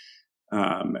that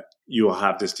you'll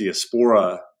have this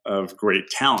diaspora of great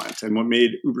talent. And what made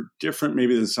Uber different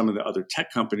maybe than some of the other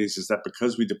tech companies is that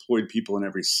because we deployed people in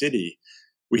every city,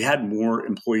 we had more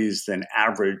employees than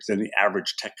the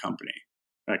average tech company,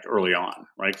 like early on,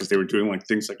 right? Because they were doing like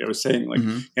things like I was saying, like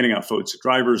handing out phones to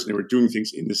drivers, and they were doing things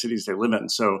in the cities they live in.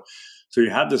 So you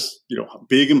have this,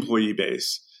 big employee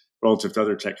base relative to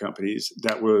other tech companies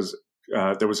that was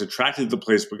attracted to the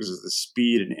place because of the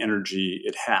speed and energy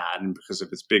it had, and because of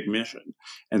its big mission.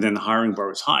 And then the hiring bar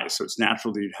was high, so it's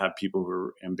natural that you'd have people who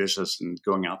are ambitious and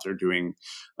going out there doing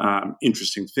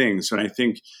interesting things. So, and I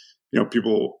think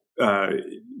people had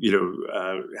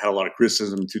a lot of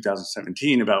criticism in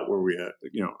 2017 about where we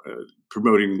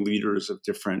promoting leaders of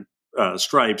different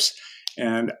stripes.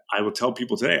 And I will tell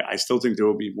people today, I still think there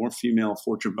will be more female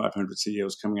Fortune 500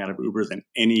 CEOs coming out of Uber than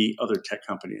any other tech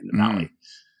company in the Valley.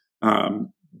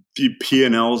 The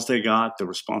P&Ls they got, the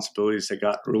responsibilities they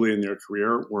got early in their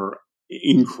career were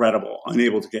incredible,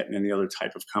 unable to get in any other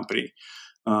type of company.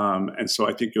 And so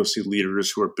I think you'll see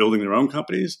leaders who are building their own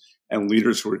companies and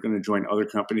leaders who are going to join other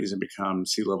companies and become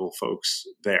C-level folks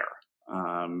there.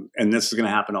 And this is going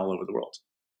to happen all over the world.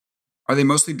 Are they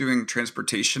mostly doing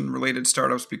transportation-related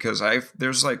startups? Because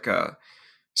there's like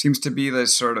seems to be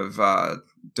this sort of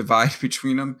divide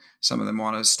between them. Some of them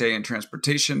want to stay in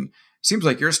transportation, Seems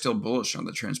like you're still bullish on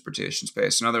the transportation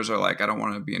space, and others are like, I don't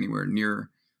want to be anywhere near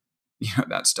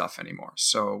that stuff anymore.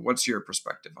 So what's your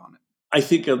perspective on it? I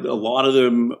think a lot of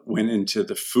them went into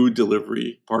the food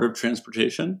delivery part of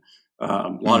transportation. A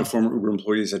lot of former Uber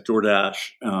employees at DoorDash,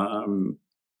 and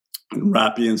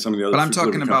Rappi, and some of the other. But I'm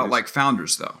talking about companies. like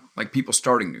founders, though, like people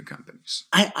starting new companies.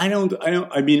 I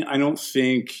don't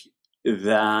think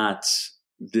that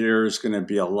there's going to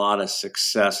be a lot of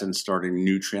success in starting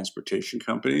new transportation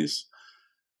companies.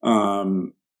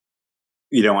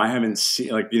 I haven't seen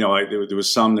there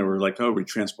was some that were like, oh, we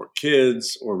transport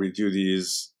kids, or we do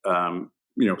these,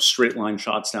 straight line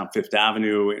shots down Fifth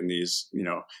Avenue in these,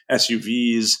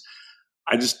 SUVs.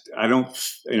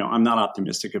 I'm not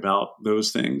optimistic about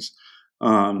those things.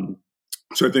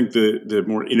 So I think the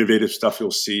more innovative stuff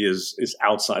you'll see is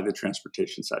outside the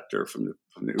transportation sector from the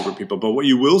Uber people. But what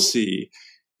you will see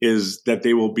is that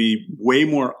they will be way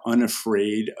more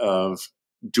unafraid of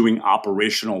doing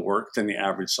operational work than the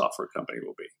average software company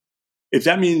will be. If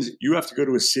that means you have to go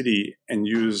to a city and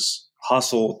use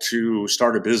Hustle to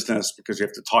start a business because you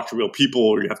have to talk to real people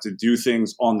or you have to do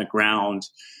things on the ground,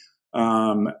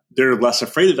 they're less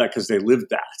afraid of that because they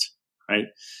lived that, right?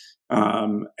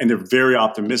 And they're very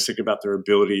optimistic about their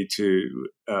ability to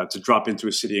drop into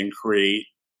a city and create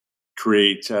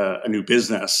a new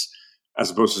business, as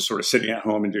opposed to sort of sitting at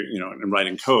home and and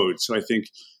writing code. So I think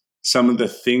some of the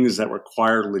things that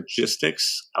require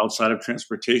logistics outside of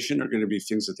transportation are going to be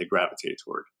things that they gravitate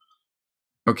toward.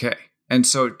 Okay. And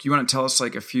so do you want to tell us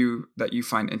like a few that you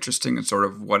find interesting and sort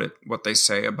of what they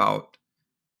say about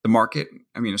the market?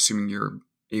 I mean, assuming you're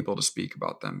able to speak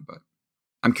about them, but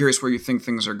I'm curious where you think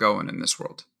things are going in this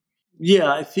world.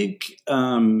 Yeah, I think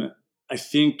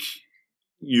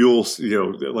you'll,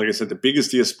 like I said, the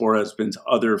biggest diaspora has been to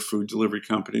other food delivery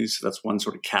companies. So that's one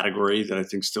sort of category that I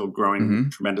think is still growing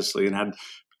tremendously and had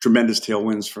tremendous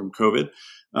tailwinds from COVID.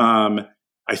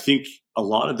 I think a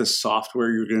lot of the software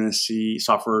you're going to see,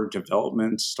 software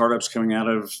development startups coming out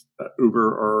of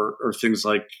Uber or things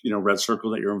like, Red Circle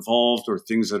that you're involved, or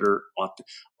things that are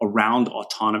around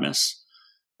autonomous.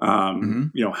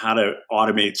 How to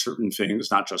automate certain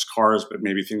things, not just cars, but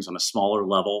maybe things on a smaller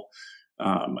level.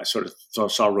 I sort of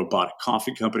saw a robotic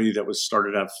coffee company that was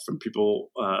started up from people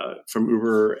from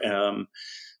Uber.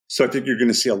 So I think you're going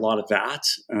to see a lot of that.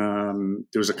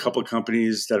 There was a couple of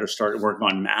companies that are starting working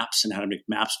on maps and how to make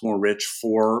maps more rich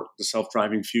for the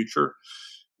self-driving future.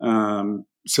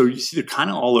 So you see they're kind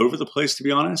of all over the place, to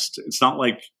be honest. It's not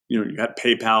like, you had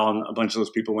PayPal and a bunch of those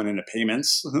people went into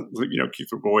payments,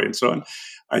 Kiefer Boy and so on.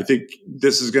 I think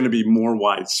this is going to be more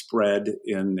widespread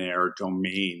in their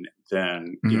domain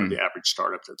than the average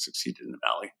startup that succeeded in the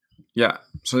Valley. Yeah.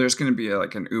 So there's going to be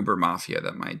like an Uber mafia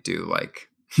that might do like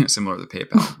similar to the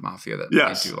PayPal mafia that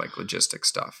might do like logistic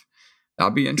stuff.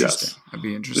 That'll be interesting. Yes. That'd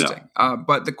be interesting. Yeah.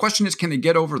 But the question is, can they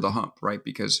get over the hump, right?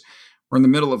 Because we're in the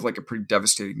middle of like a pretty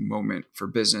devastating moment for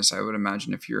business. I would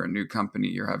imagine if you're a new company,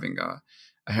 you're having a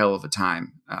hell of a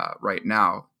time right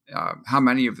now. How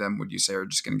many of them would you say are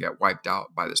just going to get wiped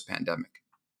out by this pandemic?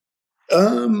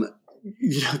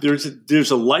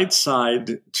 There's a light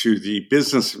side to the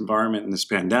business environment in this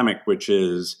pandemic, which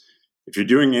is if you're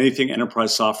doing anything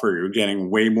enterprise software, you're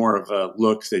getting way more of a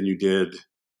look than you did,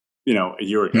 a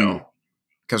year ago.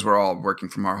 Because we're all working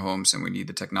from our homes and we need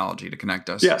the technology to connect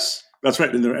us. Yes, that's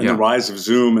right. And the rise of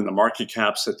Zoom and the market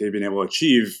caps that they've been able to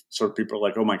achieve, sort of people are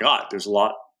like, oh my God, there's a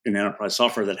lot in enterprise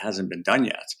software that hasn't been done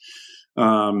yet.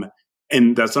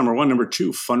 And that's number one. Number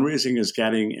two, fundraising is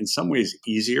getting in some ways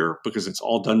easier because it's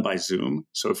all done by Zoom.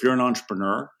 So if you're an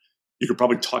entrepreneur, you could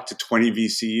probably talk to 20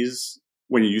 VCs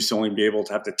when you used to only be able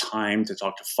to have the time to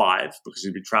talk to 5 because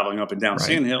you'd be traveling up and down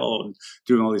Sand Hill and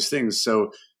doing all these things.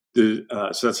 So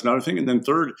that's another thing. And then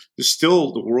third, there's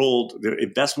still the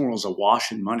investment world is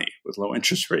awash in money with low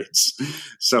interest rates.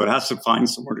 So it has to find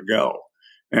somewhere to go.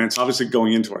 And it's obviously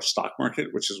going into our stock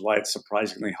market, which is why it's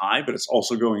surprisingly high, but it's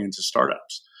also going into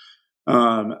startups.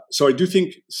 So I do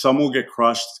think some will get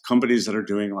crushed. Companies that are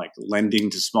doing like lending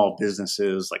to small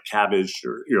businesses like Cabbage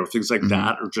or, things like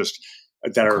that, or just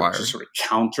that are just sort of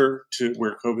counter to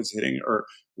where COVID's hitting, or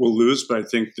will lose. But I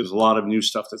think there's a lot of new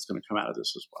stuff that's going to come out of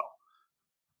this as well.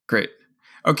 Great.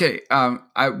 Okay.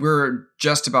 We're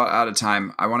just about out of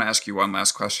time. I want to ask you one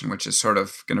last question, which is sort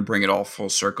of going to bring it all full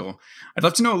circle. I'd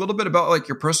love to know a little bit about like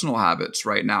your personal habits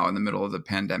right now in the middle of the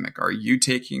pandemic. Are you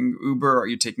taking Uber? Are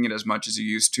you taking it as much as you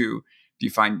used to? Do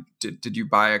you find, did you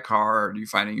buy a car, or are you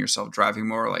finding yourself driving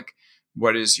more? Like,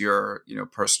 what is your,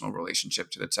 personal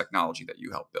relationship to the technology that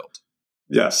you helped build?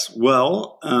 Yes.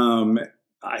 Well, I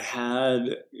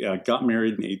got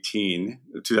married in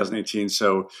 2018.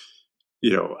 So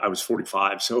I was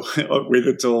 45, so I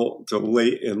waited till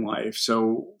late in life.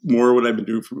 So more what I've been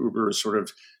doing from Uber is sort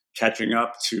of catching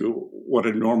up to what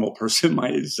a normal person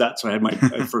might is at. So I had my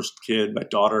first kid, my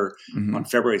daughter, on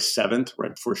February 7th,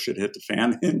 right before shit hit the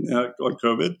fan on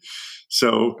COVID.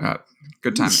 So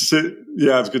good time. It's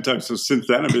a good time. So since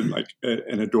then, I've been like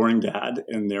an adoring dad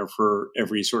and there for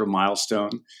every sort of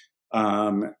milestone.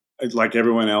 Like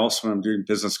everyone else, when I'm doing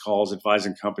business calls,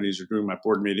 advising companies, or doing my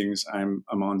board meetings, I'm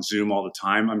on Zoom all the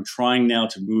time. I'm trying now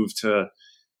to move to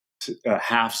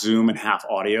half Zoom and half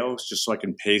audio, just so I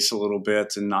can pace a little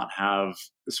bit and not have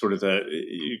sort of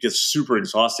it gets super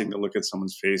exhausting to look at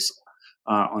someone's face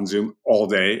on Zoom all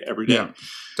day, every day. Yeah,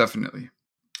 definitely.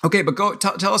 Okay, but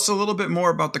tell us a little bit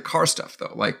more about the car stuff,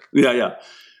 though. Like,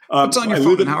 what's on your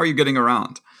phone and how are you getting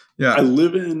around? Yeah, I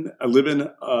live in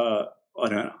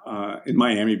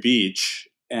Miami Beach,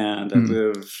 and I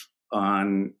live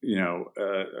on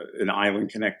an island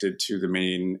connected to the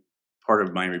main part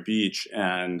of Miami Beach,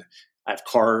 and I have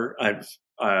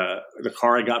the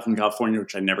car I got from California,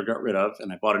 which I never got rid of,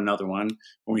 and I bought another one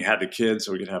when we had the kids,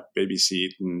 so we could have baby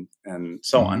seat and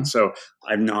so on. So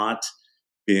I've not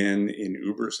been in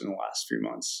Ubers in the last few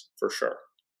months for sure.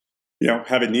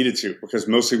 Haven't needed to, because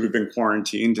mostly we've been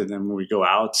quarantined, and then when we go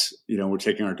out, we're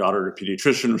taking our daughter to a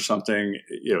pediatrician or something.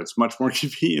 It's much more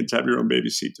convenient to have your own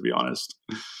baby seat, to be honest.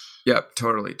 Yeah,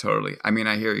 totally. I mean,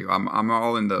 I hear you. I'm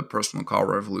all in the personal car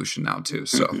revolution now too.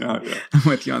 So I'm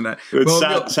with you on that.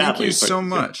 Thank you so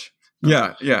much.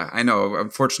 Yeah, I know.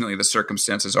 Unfortunately, the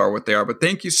circumstances are what they are, but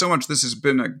thank you so much. This has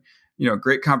been a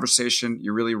great conversation.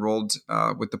 You really rolled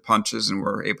with the punches, and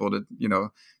we're able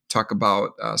to talk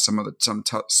about some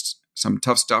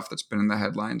tough stuff that's been in the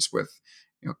headlines with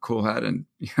Coolhead, and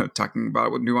talking about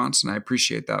it with nuance. And I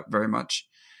appreciate that very much.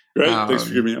 Great. Thanks for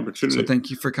giving me the opportunity. So thank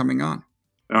you for coming on.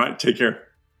 All right. Take care.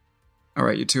 All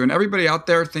right, you too. And everybody out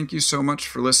there, thank you so much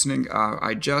for listening.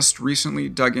 I just recently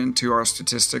dug into our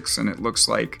statistics, and it looks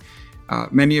like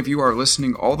many of you are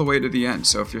listening all the way to the end.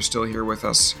 So if you're still here with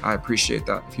us, I appreciate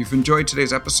that. If you've enjoyed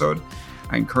today's episode,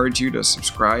 I encourage you to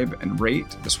subscribe and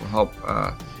rate. This will help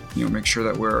make sure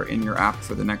that we're in your app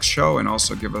for the next show, and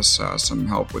also give us some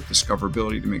help with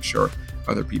discoverability to make sure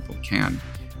other people can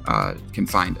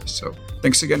find us. So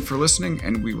thanks again for listening,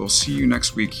 and we will see you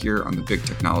next week here on the Big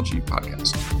Technology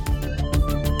Podcast.